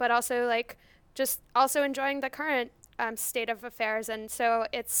prospect, but also like just also enjoying the current state of affairs. And so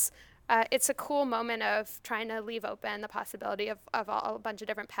it's a cool moment of trying to leave open the possibility of a bunch of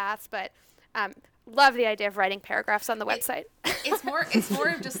different paths, but love the idea of writing paragraphs on the website. It's more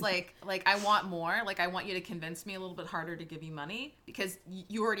of just like I want more. Like, I want you to convince me a little bit harder to give you money because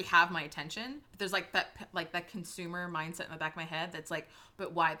you already have my attention. But there's like that consumer mindset in the back of my head that's like,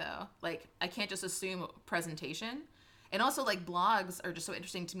 but why though? Like, I can't just assume presentation. And also, like, blogs are just so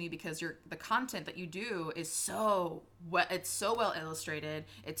interesting to me because the content that you do is it's so well illustrated,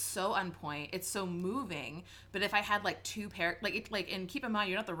 it's so on point, it's so moving. But if I had like and keep in mind,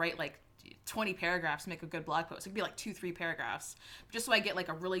 you don't have to write like 20 paragraphs to make a good blog post. It could be like 2-3 paragraphs, just so I get like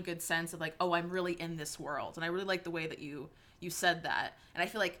a really good sense of like, oh, I'm really in this world. And I really like the way that you said that. And I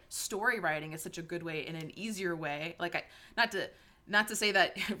feel like story writing is such a good way, in an easier way. Like, not to say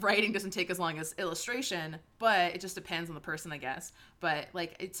that writing doesn't take as long as illustration, but it just depends on the person, I guess. But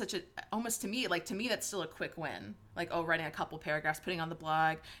like, it's almost to me, that's still a quick win. Like, oh, writing a couple paragraphs, putting on the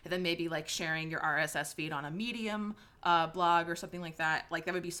blog, and then maybe like sharing your RSS feed on a Medium blog or something like that. Like,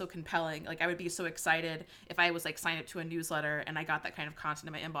 that would be so compelling. Like, I would be so excited if I was like signed up to a newsletter and I got that kind of content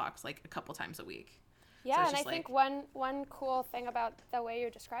in my inbox like a couple times a week. Yeah, and I think one cool thing about the way you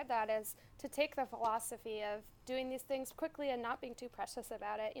describe that is to take the philosophy of doing these things quickly and not being too precious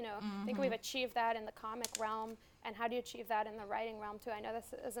about it. I think we've achieved that in the comic realm, and how do you achieve that in the writing realm too? I know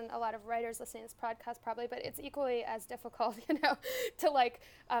this isn't a lot of writers listening to this podcast probably, but it's equally as difficult, to like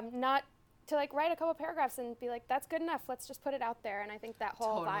not to like write a couple paragraphs and be like, that's good enough, let's just put it out there. And I think that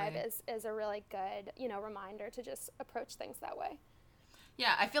whole vibe is a really good, reminder to just approach things that way.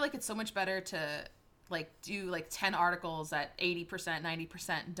 Yeah, I feel like it's so much better to like do like 10 articles at 80%,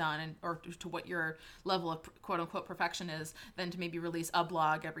 90% done, or to what your level of quote unquote perfection is, than to maybe release a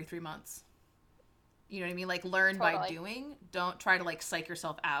blog every 3 months. You know what I mean? Like, learn by doing. Don't try to like psych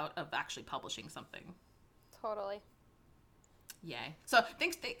yourself out of actually publishing something. Totally. Yay. So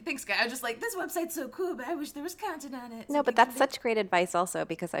thanks, guys. I was just like, this website's so cool, but I wish there was content on it. So No, but that's such great advice also,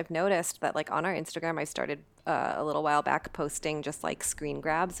 because I've noticed that like on our Instagram, I started a little while back posting just like screen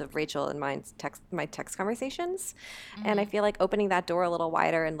grabs of Rachel and my text conversations. And I feel like opening that door a little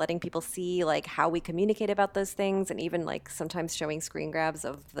wider and letting people see like how we communicate about those things, and even like sometimes showing screen grabs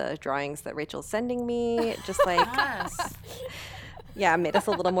of the drawings that Rachel's sending me, just like, Yes. yeah, made us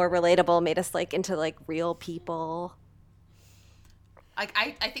a little more relatable, made us like into like real people. Like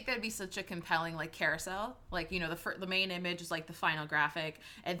I think that'd be such a compelling like carousel. Like, you know, the main image is like the final graphic,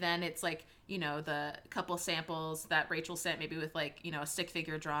 and then it's like, you know, the couple samples that Rachel sent, maybe with like, you know, a stick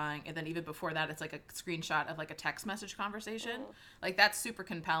figure drawing, and then even before that it's like a screenshot of like a text message conversation. Like that's super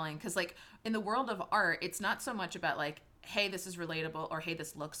compelling, because like in the world of art, it's not so much about like, hey, this is relatable, or hey,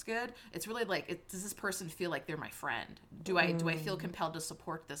 this looks good. It's really like, does this person feel like they're my friend? Do I feel compelled to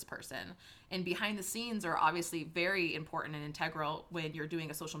support this person? And behind the scenes are obviously very important and integral when you're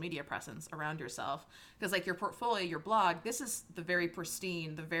doing a social media presence around yourself, because like your portfolio, your blog, this is the very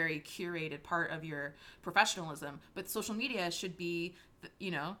pristine, the very curated part of your professionalism. But social media should be,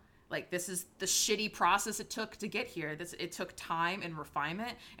 you know, like this is the shitty process it took to get here. It took time and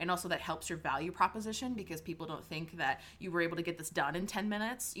refinement, and also that helps your value proposition, because people don't think that you were able to get this done in 10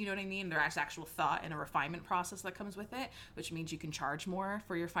 minutes. You know what I mean? There's actual thought and a refinement process that comes with it, which means you can charge more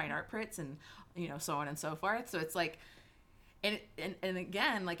for your fine art prints, and, you know, so on and so forth. So it's like, and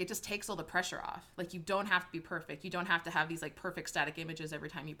again, like it just takes all the pressure off. Like you don't have to be perfect. You don't have to have these like perfect static images every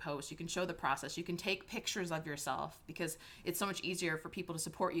time you post. You can show the process. You can take pictures of yourself, because it's so much easier for people to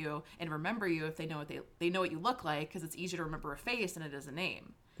support you and remember you if they know what you look like, because it's easier to remember a face than it is a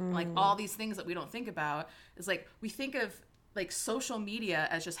name. Like all these things that we don't think about is like, we think of like social media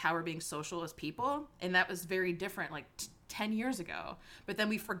as just how we're being social as people, and that was very different like 10 years ago. But then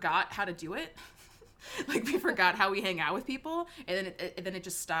we forgot how to do it. Like we forgot how we hang out with people, and then it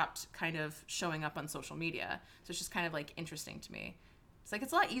just stopped kind of showing up on social media. So it's just kind of like interesting to me. It's like,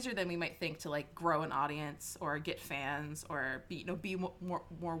 it's a lot easier than we might think to like grow an audience or get fans or be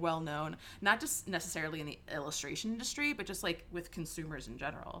more well known, not just necessarily in the illustration industry, but just like with consumers in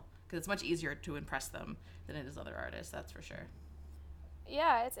general, because it's much easier to impress them than it is other artists. That's for sure.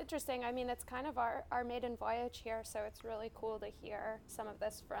 Yeah, it's interesting. I mean, it's kind of our maiden voyage here, so it's really cool to hear some of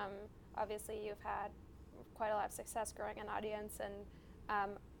this from, obviously you've had quite a lot of success growing an audience, and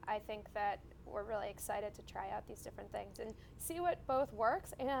I think that we're really excited to try out these different things and see what both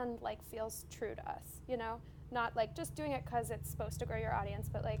works and like feels true to us, you know? Not like just doing it because it's supposed to grow your audience,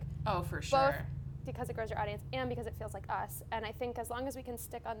 but like, oh, for sure, both because it grows your audience and because it feels like us. And I think as long as we can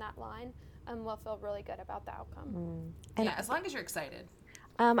stick on that line, we'll feel really good about the outcome. And yeah, as long as you're excited.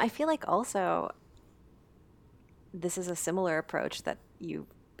 I feel like also this is a similar approach that you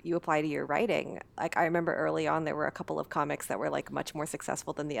apply to your writing. Like I remember early on there were a couple of comics that were like much more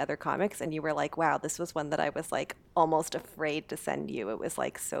successful than the other comics, and you were like, wow, this was one that I was like almost afraid to send you. It was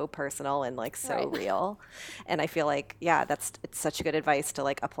like so personal and like so real. And I feel like, yeah, it's such good advice to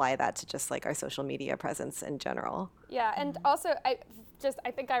like apply that to just like our social media presence in general. Yeah, and also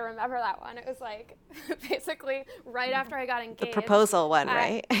I think I remember that one. It was like basically right after I got engaged. The proposal one,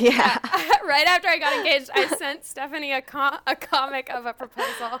 right? Yeah. Right after I got engaged, I sent Stephanie a comic of a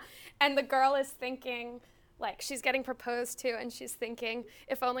proposal, and the girl is thinking, like, she's getting proposed to, and she's thinking,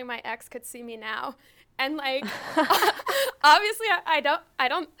 if only my ex could see me now. And like, obviously,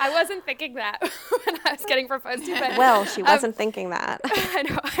 I wasn't thinking that when I was getting proposed to. But, well, she wasn't thinking that. I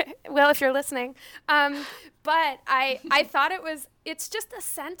know. Well, if you're listening, but I thought it's just a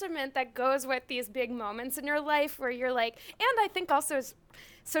sentiment that goes with these big moments in your life where you're like, and I think also as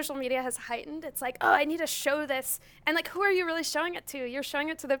social media has heightened, it's like, oh, I need to show this, and like, who are you really showing it to? You're showing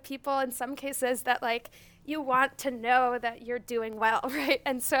it to the people in some cases that like you want to know that you're doing well, right?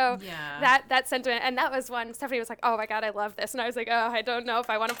 And so that sentiment, and that was when Stephanie was like, oh my God, I love this. And I was like, oh, I don't know if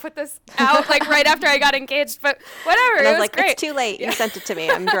I want to put this out like right after I got engaged, but whatever. And I was like, great. It's too late. You sent it to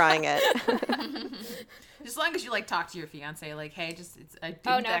me. I'm drawing it. As long as you like talk to your fiance, like, hey, I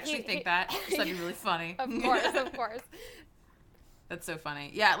didn't actually think that. So that'd be really funny. Of course. That's so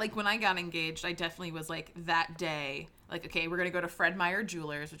funny. Yeah, like when I got engaged, I definitely was like that day, like, okay, we're going to go to Fred Meyer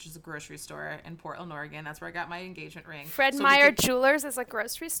Jewelers, which is a grocery store in Portland, Oregon. That's where I got my engagement ring. Fred Meyer Jewelers is a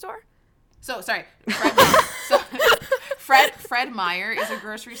grocery store? Fred Meyer is a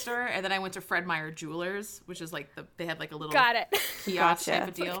grocery store, and then I went to Fred Meyer Jewelers, which is like they had like a little kiosk type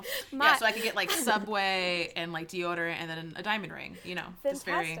of deal. Yeah, so I could get like Subway and like deodorant and then a diamond ring, you know.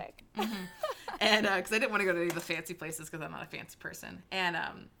 Fantastic. Just very, and because I didn't want to go to any of the fancy places because I'm not a fancy person. And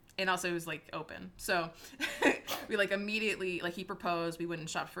and also it was like open. So we like immediately, like he proposed, we went and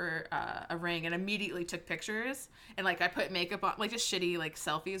shopped for a ring and immediately took pictures. And like I put makeup on, like just shitty like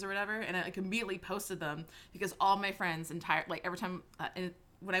selfies or whatever. And I like immediately posted them because all my friends like every time,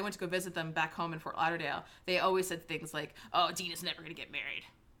 when I went to go visit them back home in Fort Lauderdale, they always said things like, oh, Dina's never going to get married.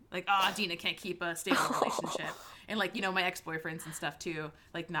 Like, oh, Dina can't keep a stable relationship. And, like, you know, my ex-boyfriends and stuff, too.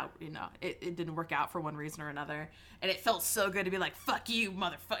 Like, no, you know, it didn't work out for one reason or another. And it felt so good to be like, fuck you,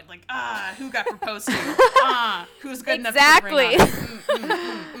 motherfucker. Like, who got proposed to? Who's good enough to bring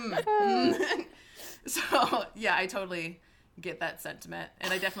on? So, yeah, I totally get that sentiment.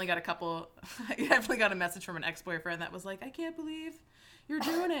 And I definitely got a message from an ex-boyfriend that was like, I can't believe you're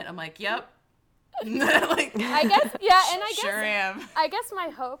doing it. I'm like, yep. Like, I guess, yeah, and I guess sure am. I guess my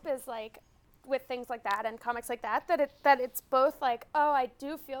hope is like with things like that and comics like that it's both like, oh, I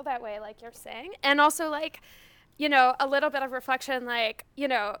do feel that way, like you're saying, and also like, you know, a little bit of reflection, like, you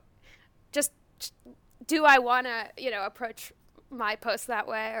know, just do I want to, you know, approach my post that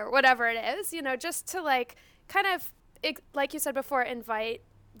way or whatever it is, you know, just to like kind of, like you said before, invite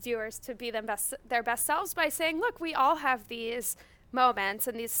viewers to be their best selves by saying, look, we all have these moments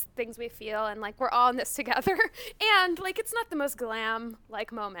and these things we feel, and like we're all in this together, and like it's not the most glam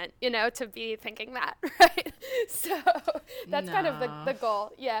like moment, you know, to be thinking that, right? So that's kind of the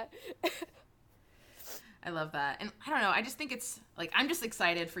goal. Yeah. I love that. And I don't know, I just think it's like, I'm just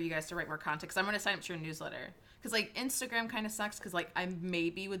excited for you guys to write more content because I'm going to sign up to your newsletter. Because like Instagram kind of sucks because like I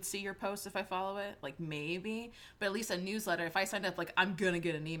maybe would see your post if I follow it, like maybe, but at least a newsletter, if I signed up, like I'm going to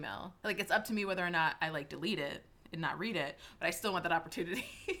get an email. Like it's up to me whether or not I like delete it and not read it, but I still want that opportunity.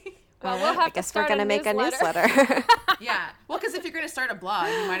 Well, we'll have I guess we're going to make a newsletter. Yeah. Well, because if you're going to start a blog,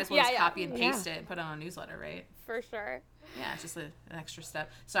 you might as well just copy and paste it and put it on a newsletter, right? For sure. Yeah, it's just an extra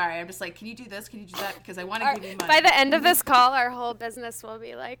step. Sorry, I'm just like, can you do this? Can you do that? Because I want to give you money. By the end of this call, our whole business will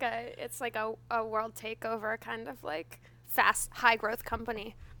be like it's like a world takeover kind of like fast, high growth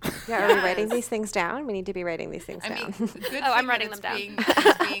company. Yeah, are we writing these things down? We need to be writing these things down. I mean, good I'm writing them down.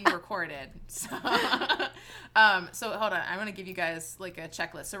 It's being recorded. So, so hold on. I'm going to give you guys like a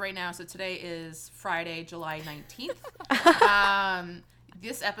checklist. So right now, so today is Friday, July 19th.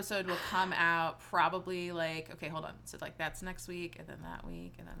 This episode will come out probably like, okay, hold on. So like that's next week and then that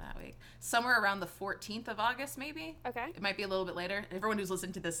week and then that week. Somewhere around the 14th of August, maybe. Okay. It might be a little bit later. Everyone who's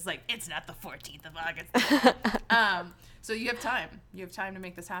listening to this is like, it's not the 14th of August. So you have time. You have time to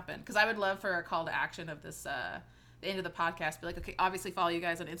make this happen. Because I would love for a call to action of this, the end of the podcast. Be like, okay, obviously follow you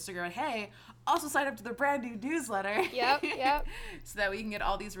guys on Instagram. And hey, also sign up to the brand new newsletter. Yep. So that we can get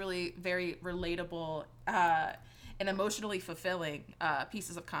all these really very relatable and emotionally fulfilling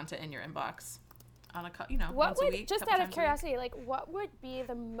pieces of content in your inbox on once a week. Just out of curiosity, like what would be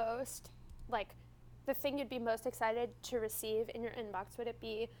the most, like the thing you'd be most excited to receive in your inbox? Would it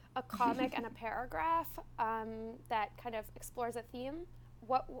be a comic and a paragraph that kind of explores a theme?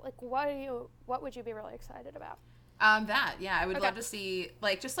 What would you be really excited about? I would love to see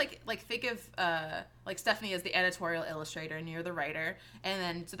think of like Stephanie as the editorial illustrator and you're the writer, and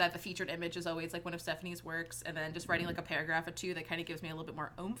then so that the featured image is always like one of Stephanie's works, and then just writing like a paragraph or two that kind of gives me a little bit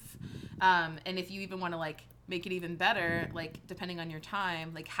more oomph. And if you even want to like make it even better, like depending on your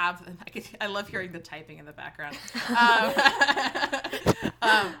time, like I love hearing the typing in the background.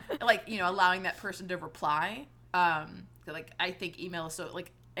 Like, you know, allowing that person to reply. Like I think email is so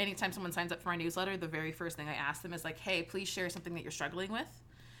like, anytime someone signs up for my newsletter, the very first thing I ask them is like, hey, please share something that you're struggling with.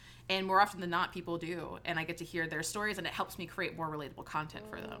 And more often than not, people do. And I get to hear their stories, and it helps me create more relatable content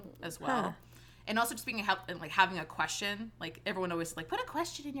for them as well. Huh. And also just being a help and like having a question. Like everyone always like, put a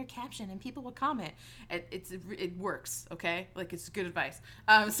question in your caption and people will comment. It works, okay? Like it's good advice.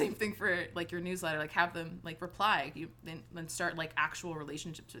 Same thing for like your newsletter. Like have them like reply. You then start like actual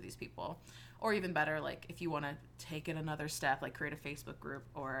relationships with these people. Or even better, like if you want to take it another step, like create a Facebook group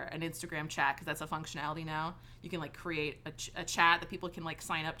or an Instagram chat, because that's a functionality now. You can like create a chat that people can like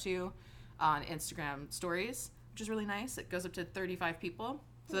sign up to on Instagram stories, which is really nice. It goes up to 35 people.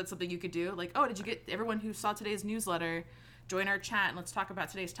 So that's something you could do. Like, oh, did you get everyone who saw today's newsletter, join our chat and let's talk about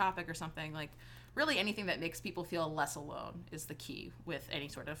today's topic or something. Like really anything that makes people feel less alone is the key with any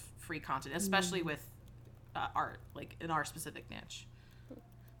sort of free content, especially with art, like in our specific niche.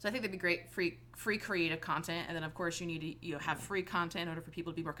 So I think that'd be great, free creative content. And then, of course, you need to have free content in order for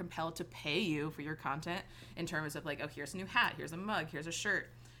people to be more compelled to pay you for your content in terms of like, oh, here's a new hat, here's a mug, here's a shirt,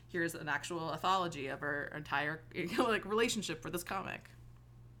 here's an actual anthology of our entire like relationship for this comic.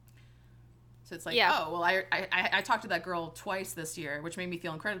 So it's like, oh, well, I talked to that girl twice this year, which made me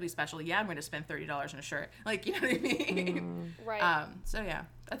feel incredibly special. Yeah, I'm going to spend $30 on a shirt. Like, you know what I mean? Right. So, yeah,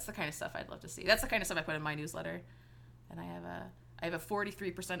 that's the kind of stuff I'd love to see. That's the kind of stuff I put in my newsletter. And I I have a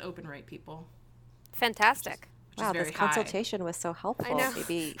 43% open rate, people. Fantastic. Which Wow, is very this high. consultation was so helpful. I know.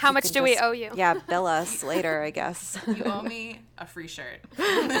 Maybe How you much can do we just- owe you? Yeah, bill us later, I guess. You owe me a free shirt.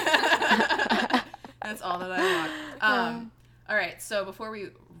 That's all that I want. All right, so before we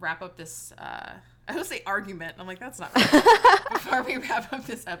wrap up this, I would say argument. I'm like, that's not right. Before we wrap up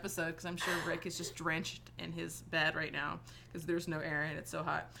this episode, because I'm sure Rick is just drenched in his bed right now because there's no air and it's so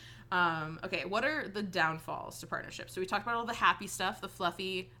hot. Okay, what are the downfalls to partnerships? So we talked about all the happy stuff, the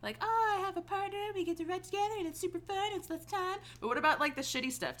fluffy, like, oh, I have a partner, we get to ride together, and it's super fun, it's less time. But what about, like, the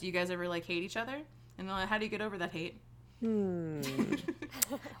shitty stuff? Do you guys ever, like, hate each other? And how do you get over that hate?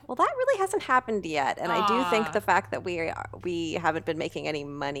 Well, that really hasn't happened yet, and I do think the fact that we haven't been making any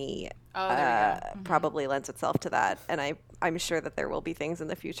money probably lends itself to that. And I'm sure that there will be things in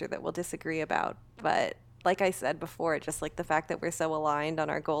the future that we'll disagree about. But like I said before, just like the fact that we're so aligned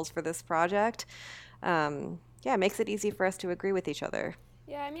on our goals for this project, it makes it easy for us to agree with each other.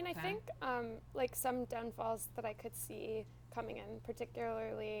 Yeah, I mean, I think like some downfalls that I could see coming in,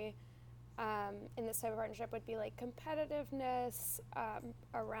 particularly in this type of partnership, would be like competitiveness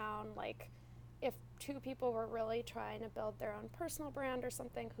around like if two people were really trying to build their own personal brand or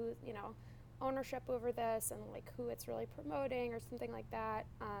something, who, you know, ownership over this and like who it's really promoting or something like that,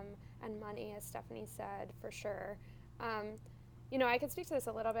 and money, as Stephanie said, for sure. You know, I could speak to this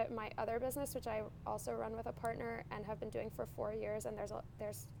a little bit in my other business, which I also run with a partner and have been doing for 4 years, and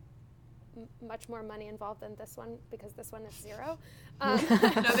there's much more money involved than this one because this one is zero.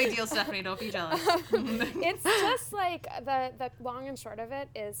 No big deal, Stephanie. Don't be jealous. It's just like the long and short of it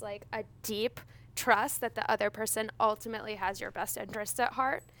is like a deep trust that the other person ultimately has your best interest at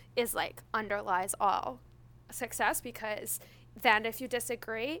heart is like underlies all success, because then if you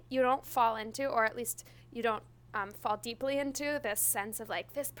disagree, you don't fall into, or at least you don't fall deeply into this sense of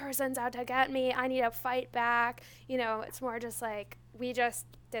like, this person's out to get me, I need to fight back. You know, it's more just like, we just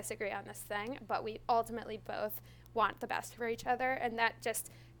disagree on this thing, but we ultimately both want the best for each other, and that just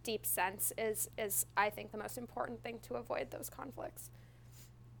deep sense is I think the most important thing to avoid those conflicts.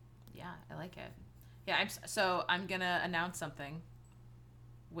 Yeah, I like it. Yeah, I'm gonna announce something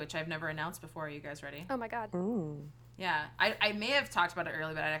which I've never announced before. Are you guys ready? Oh my God. Ooh. Yeah, I may have talked about it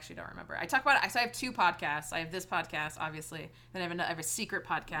earlier, but I actually don't remember. I talk about it. So I have 2 podcasts. I have this podcast, obviously. Then I have a secret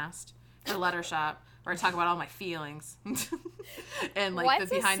podcast, The Letter Shop, where I talk about all my feelings and like What's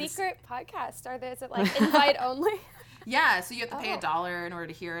the behind a secret podcast? Is it like invite only? Yeah, so you have to pay $1 in order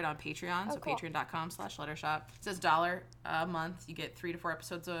to hear it on Patreon. So cool. patreon.com/lettershop. It says $1 a month. You get 3 to 4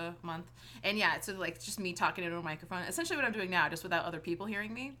 episodes a month. And yeah, it's like just me talking into a microphone. Essentially what I'm doing now, just without other people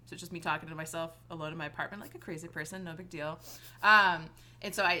hearing me. So it's just me talking to myself alone in my apartment like a crazy person. No big deal. And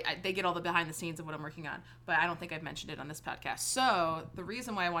so they get all the behind the scenes of what I'm working on. But I don't think I've mentioned it on this podcast. So the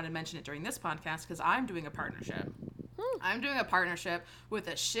reason why I wanted to mention it during this podcast, because I'm doing a partnership. I'm doing a partnership with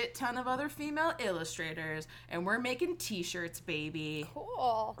a shit ton of other female illustrators, and we're making t-shirts, baby.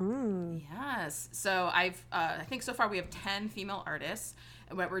 Cool. Yes. So I think so far we have 10 female artists,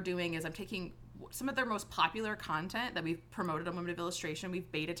 and what we're doing is I'm taking some of their most popular content that we've promoted on Women of Illustration.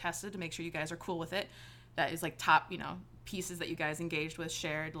 We've beta tested to make sure you guys are cool with it. That is like top, pieces that you guys engaged with,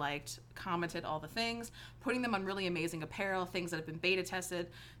 shared, liked, commented, all the things, putting them on really amazing apparel, things that have been beta tested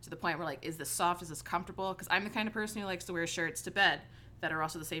to the point where like, is this soft? Is this comfortable? Because I'm the kind of person who likes to wear shirts to bed that are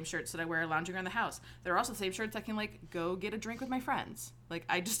also the same shirts that I wear lounging around the house. They're also the same shirts I can like go get a drink with my friends. Like,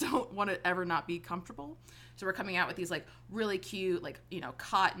 I just don't want to ever not be comfortable. So we're coming out with these like really cute, like,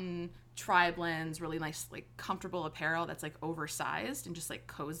 cotton tri-blends, really nice, like comfortable apparel that's like oversized and just like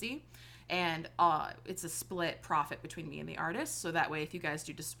cozy. And it's a split profit between me and the artist. So that way, if you guys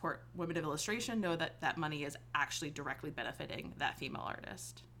do to support Women of Illustration, know that that money is actually directly benefiting that female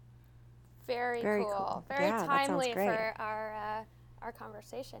artist. Very Very cool. cool. Very Yeah, that sounds timely great. for our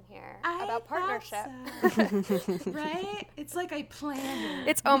conversation here about partnership. So. Right? It's like I planned it.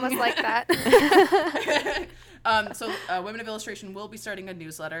 It's almost like that. So Women of Illustration will be starting a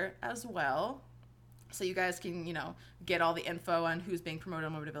newsletter as well. So you guys can, get all the info on who's being promoted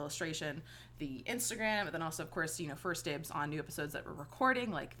on Women of Illustration, the Instagram, and then also, of course, first dibs on new episodes that we're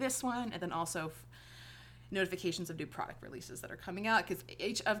recording, like this one, and then also notifications of new product releases that are coming out, because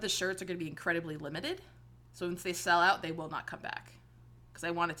each of the shirts are going to be incredibly limited. So once they sell out, they will not come back. Because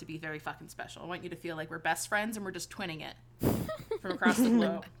I want it to be very fucking special. I want you to feel like we're best friends and we're just twinning it from across the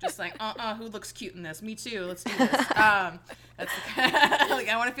globe. Just like, who looks cute in this? Me too. Let's do this. That's like,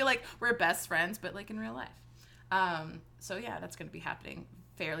 I want to feel like we're best friends, but like in real life. So yeah, that's going to be happening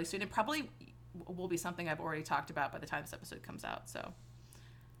fairly soon. It probably will be something I've already talked about by the time this episode comes out. So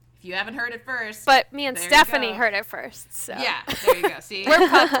If you haven't heard it first, But me and there you Stephanie go. heard it first. So. Yeah, there you go. See? We're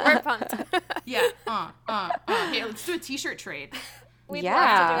pumped. We're pumped. Yeah. Hey, let's do a t-shirt trade. We'd Yeah.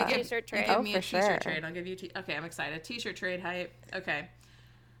 love to do a Give- t-shirt you trade. Give Oh, me for a t-shirt sure. trade. I'll give you okay, I'm excited. T-shirt trade hype. Okay.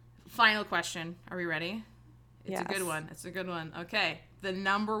 Final question. Are we ready? It's a good Yes. one. It's a good one. Okay. The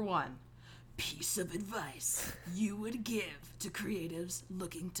number one piece of advice you would give to creatives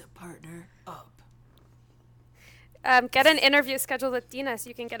looking to partner up. Get an interview scheduled with Dina so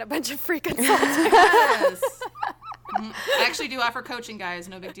you can get a bunch of free consulting. Yes. I actually do offer coaching, guys.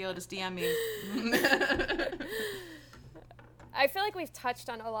 No big deal. Just DM me. I feel like we've touched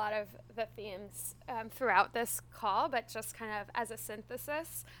on a lot of the themes throughout this call, but just kind of as a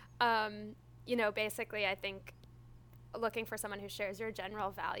synthesis, basically I think looking for someone who shares your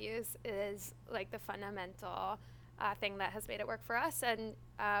general values is like the fundamental thing that has made it work for us. And,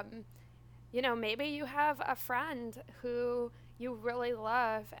 maybe you have a friend who you really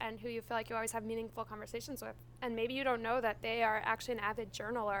love and who you feel like you always have meaningful conversations with. And maybe you don't know that they are actually an avid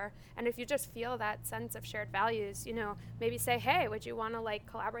journaler. And if you just feel that sense of shared values, maybe say, hey, would you want to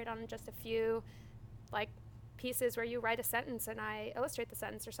collaborate on just a few pieces where you write a sentence and I illustrate the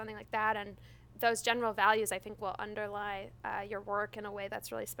sentence or something like that. And those general values, I think, will underlie your work in a way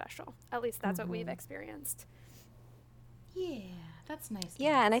that's really special. At least that's what we've experienced. Yeah, that's nice.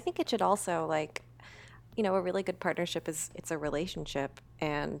 Yeah, and I think it should also a really good partnership it's a relationship,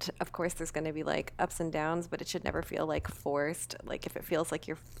 and of course there's going to be ups and downs, but it should never feel forced. If it feels like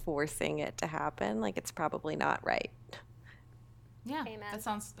you're forcing it to happen, it's probably not right. Yeah, Amen. that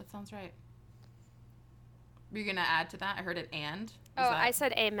sounds right. Were you gonna add to that? I heard it and. Oh, I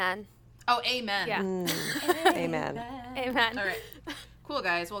said amen. Oh, amen. Yeah. Amen. Amen. All right. Cool,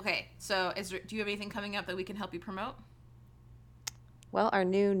 guys. Well, okay. So, do you have anything coming up that we can help you promote? Well, our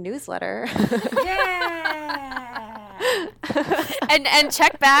new newsletter. Yeah. and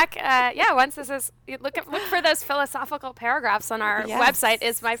check back. Once this is look for those philosophical paragraphs on our Yes. website.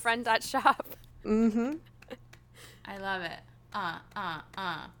 Ismyfriend.shop. Mm-hmm. I love it.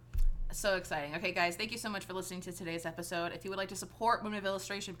 So exciting. Okay, guys, thank you so much for listening to today's episode. If you would like to support Women of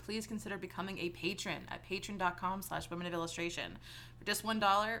Illustration, please consider becoming a patron at patreon.com/Women of Illustration. For just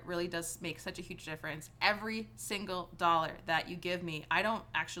 $1, really does make such a huge difference. Every single dollar that you give me, I don't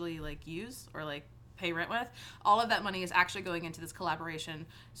actually use or pay rent with. All of that money is actually going into this collaboration,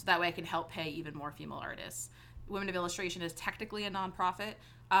 so that way I can help pay even more female artists. Women of Illustration is technically a nonprofit.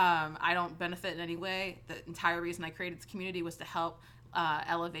 I don't benefit in any way. The entire reason I created this community was to help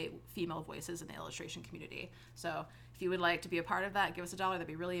elevate female voices in the illustration community. So if you would like to be a part of that, give us $1. That'd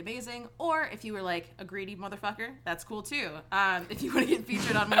be really amazing. Or if you were a greedy motherfucker, that's cool too. If you want to get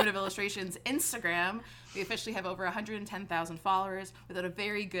featured on Women of Illustration's Instagram, we officially have over 110,000 followers with a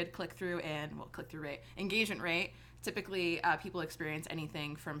very good engagement rate. Typically, people experience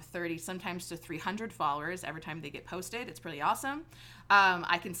anything from 30 sometimes to 300 followers every time they get posted. It's pretty awesome.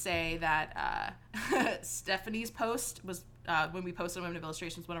 I can say that Stephanie's post was, when we posted on Women of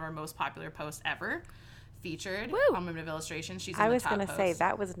Illustration, one of our most popular posts ever, featured on Women of Illustration. She's in I the was top going to say, post.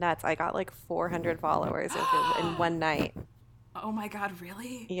 that was nuts. I got 400 followers in one night. Oh my God,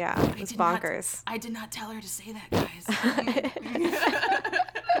 really? Yeah, it was did not- bonkers. I did not tell her to say that, guys.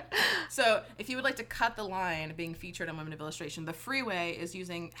 So if you would like to cut the line being featured on Women of Illustration, the free way is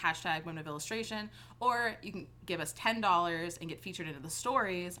using #Women of Illustration, or you can give us $10 and get featured into the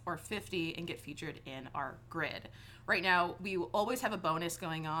stories, or $50 and get featured in our grid. Right now, we always have a bonus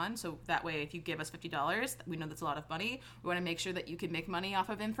going on, so that way if you give us $50, we know that's a lot of money. We want to make sure that you can make money off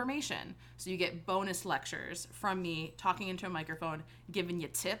of information. So you get bonus lectures from me talking into a microphone, giving you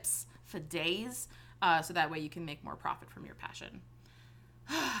tips for days, so that way you can make more profit from your passion.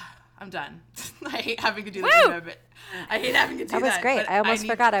 I'm done. I hate having to do that. I hate having to do that. That was great. but I almost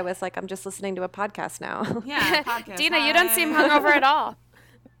forgot. I was I'm just listening to a podcast now. Yeah, podcast. Dina, you don't seem hungover at all.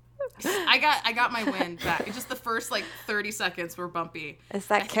 I got my win back. It's just the first 30 seconds were bumpy. It's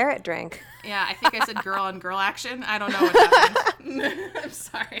that carrot drink. Yeah, I think I said girl on girl action. I don't know what happened. I'm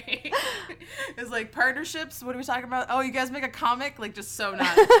sorry. It's partnerships. What are we talking about? Oh, you guys make a comic? just so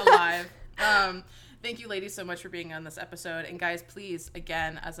not alive. Thank you, ladies, so much for being on this episode. And guys, please,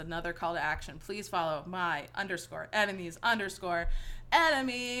 again, as another call to action, please follow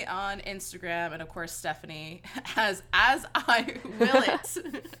my_enemies_enemy on Instagram. And of course, Stephanie as I will it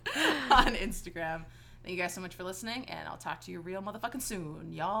on Instagram. Thank you guys so much for listening, and I'll talk to you real motherfucking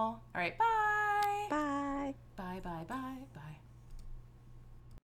soon, y'all. All right, bye. Bye. Bye, bye, bye, bye.